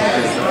time.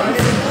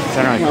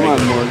 Come on,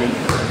 Morgan.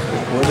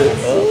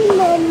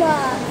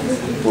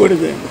 Put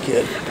it in,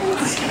 kid.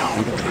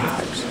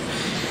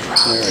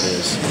 There it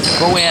is.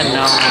 Go in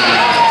now.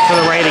 To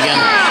the right again.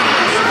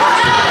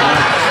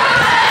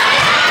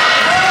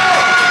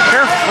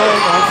 Careful,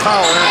 don't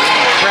foul her.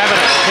 Grab it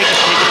up. Take it.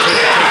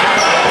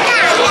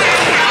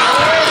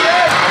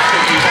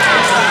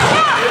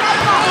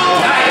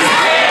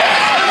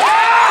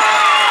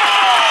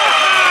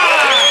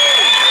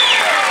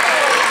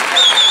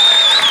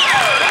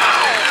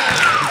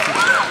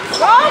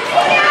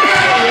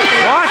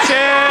 Watch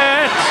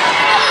it!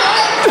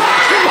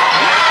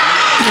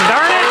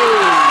 Darn it!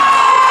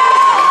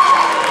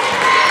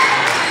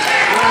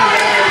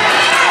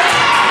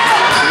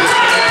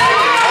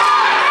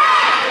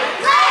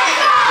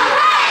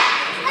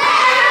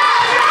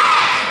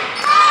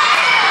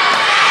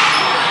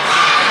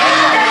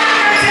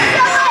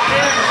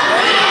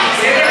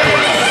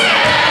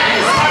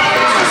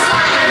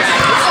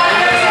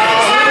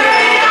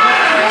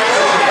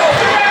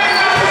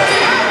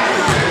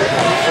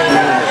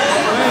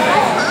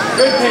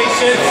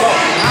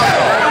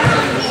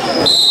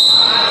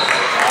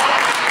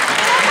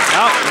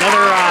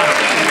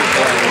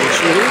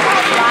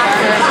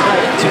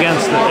 It's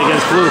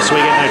against blue, so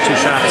we get their 2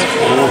 shots.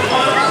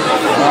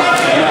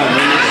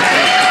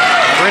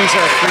 Brings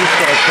our free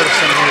throw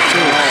person here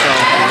too, so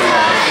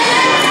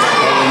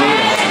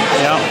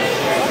yeah.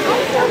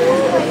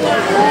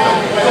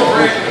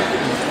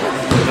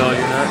 No,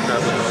 you're not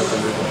grabbing those.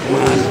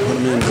 Put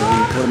them in,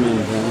 Put them in,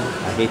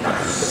 I hate that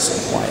when it gets so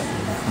quiet.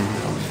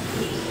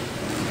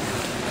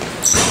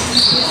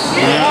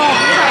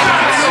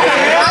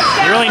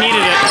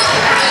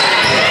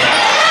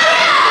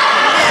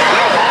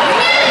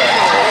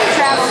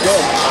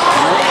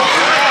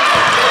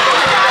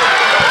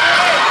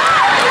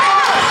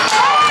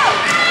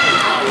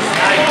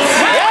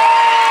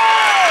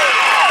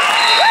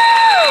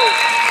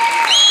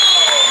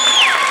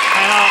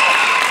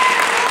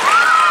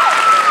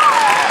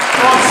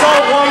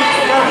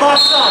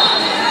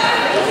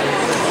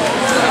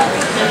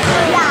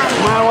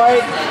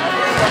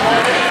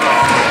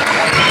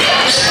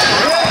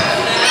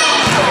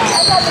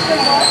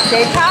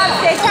 Stay tough,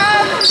 stay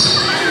tough.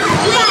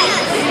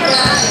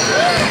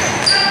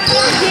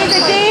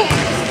 Easy.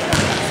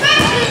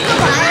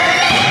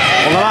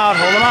 Hold them out,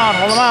 hold them out,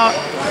 hold them out.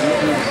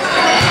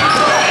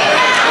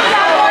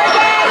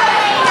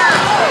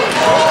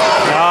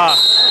 Ah.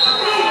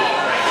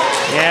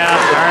 Yeah,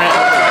 darn it.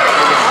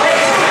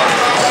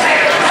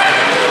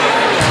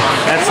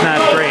 That's not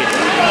great.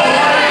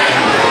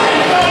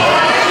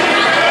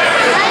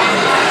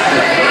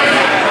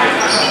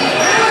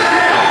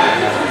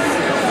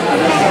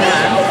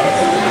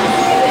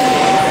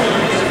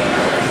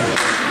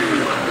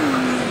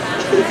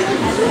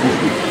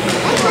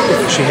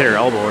 She hit her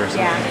elbow or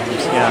something.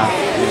 Yeah.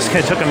 It just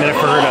kind of took a minute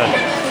for her to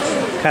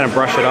kind of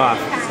brush it off.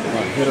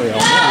 Hit her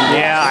elbow.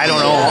 Yeah, I don't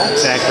know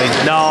exactly.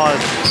 No.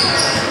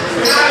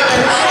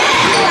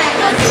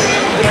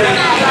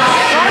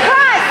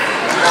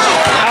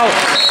 Out.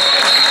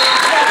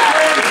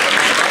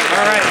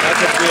 All right. That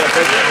could be a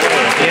big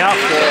play. Yep.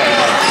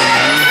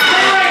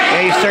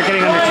 Yeah, you start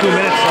getting under 2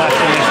 minutes left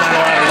and there's not a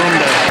lot of room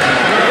to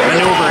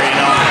maneuver, you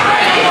know.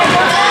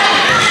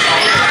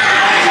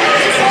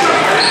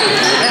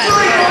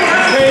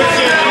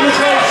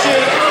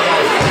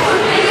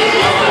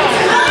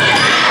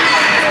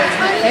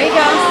 There you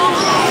go.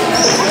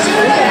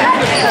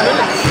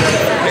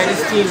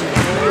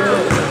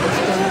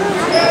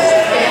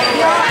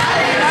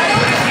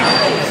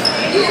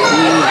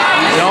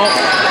 Nope.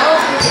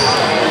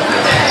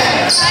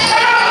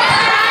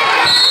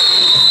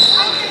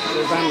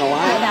 Is on the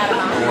line?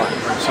 Or what?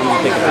 Someone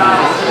take a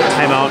timeout?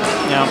 Timeout.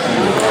 Yeah.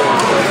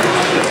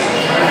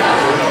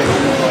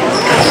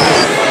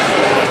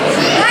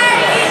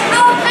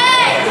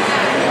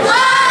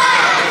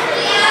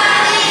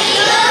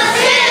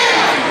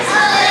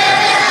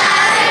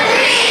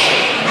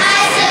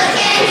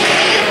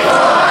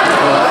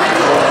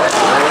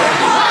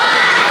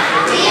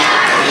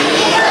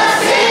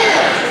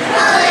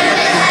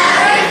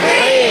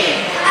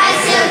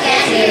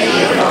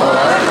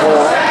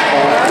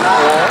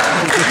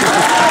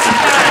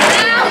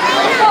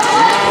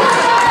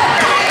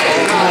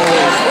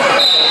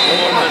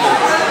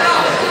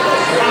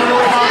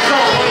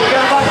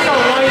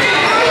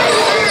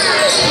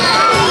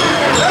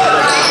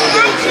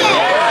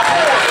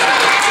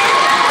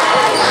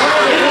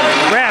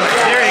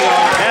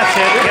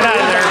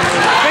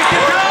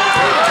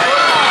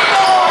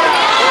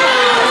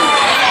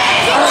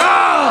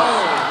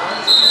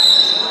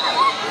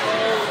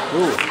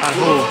 On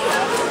who?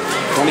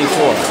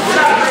 24.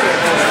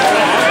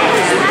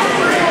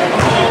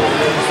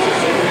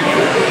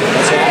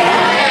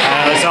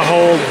 It's a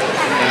hold.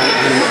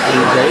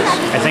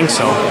 I think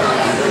so.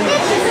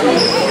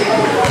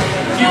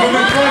 Keep him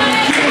in front of you.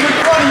 Keep him in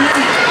front of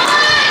you.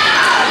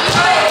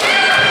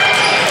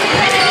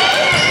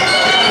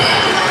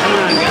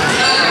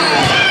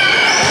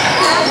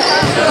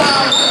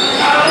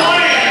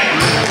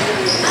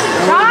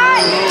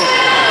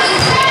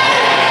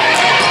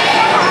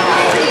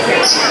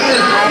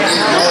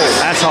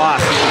 That's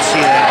off. You can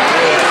see that.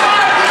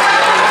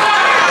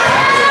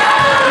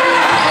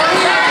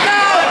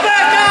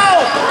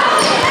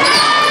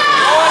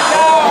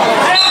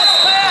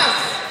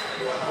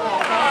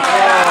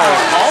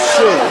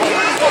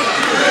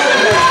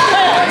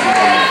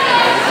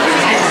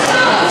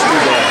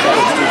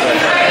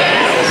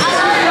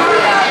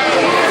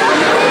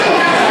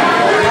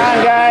 Come on,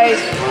 guys.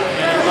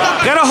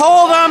 Gotta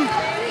hold them.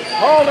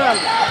 Hold them.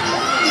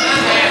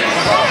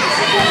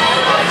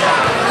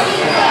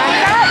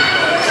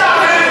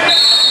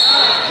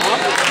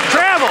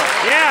 Travel.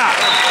 Yeah.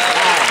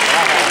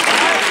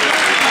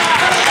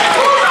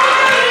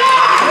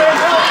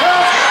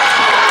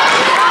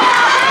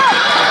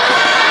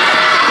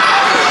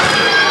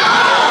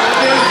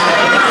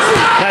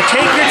 Now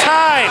take your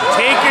time.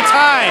 Take your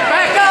time.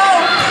 Back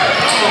out.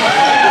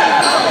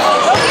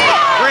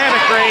 Grab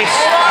it, Grace.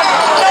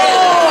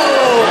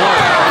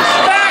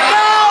 Back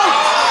out.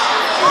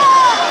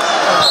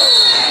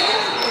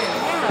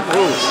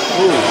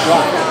 Ooh,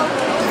 drop.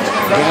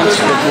 Against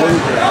the blue,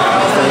 I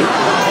think.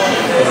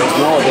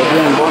 No, they're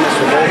doing bonus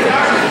for both.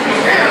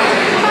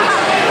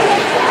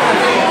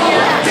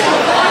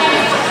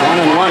 1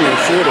 and 1,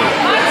 they're shooting.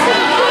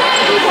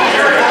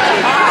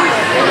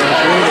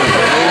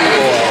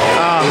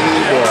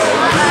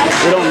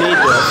 We don't need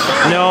this.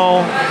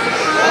 No.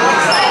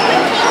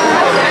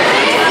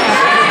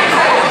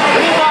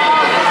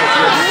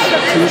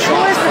 Two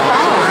shots.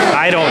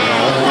 I don't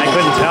know. I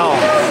couldn't tell.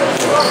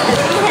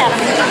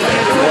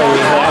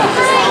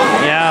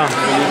 Yeah.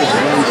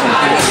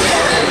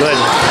 Good.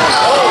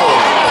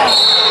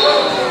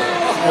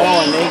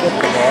 Oh, and they get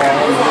the ball.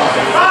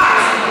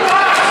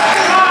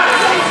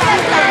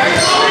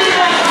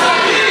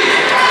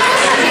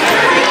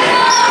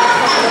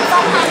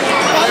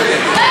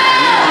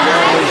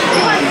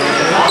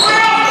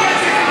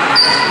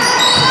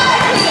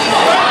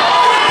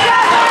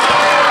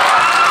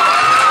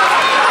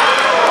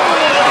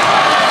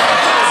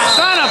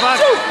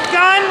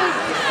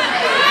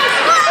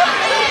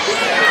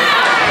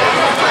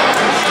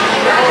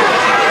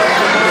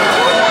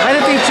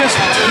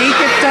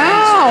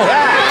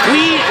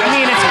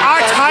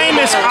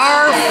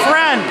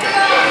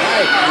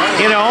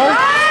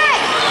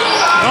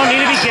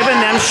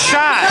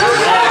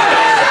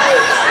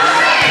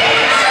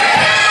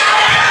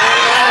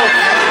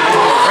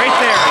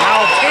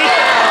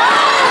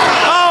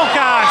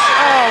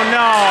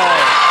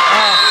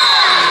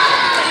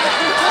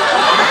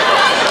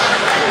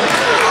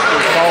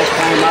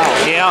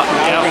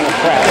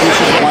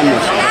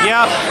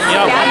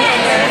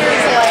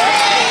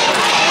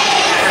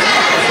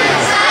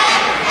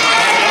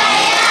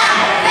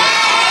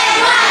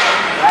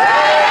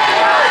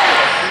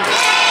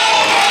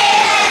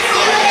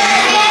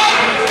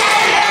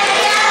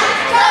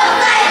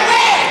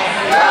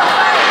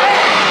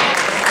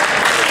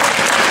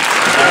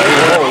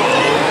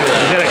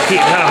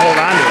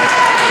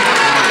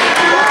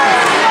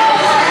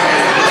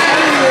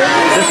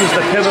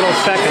 pivotal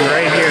second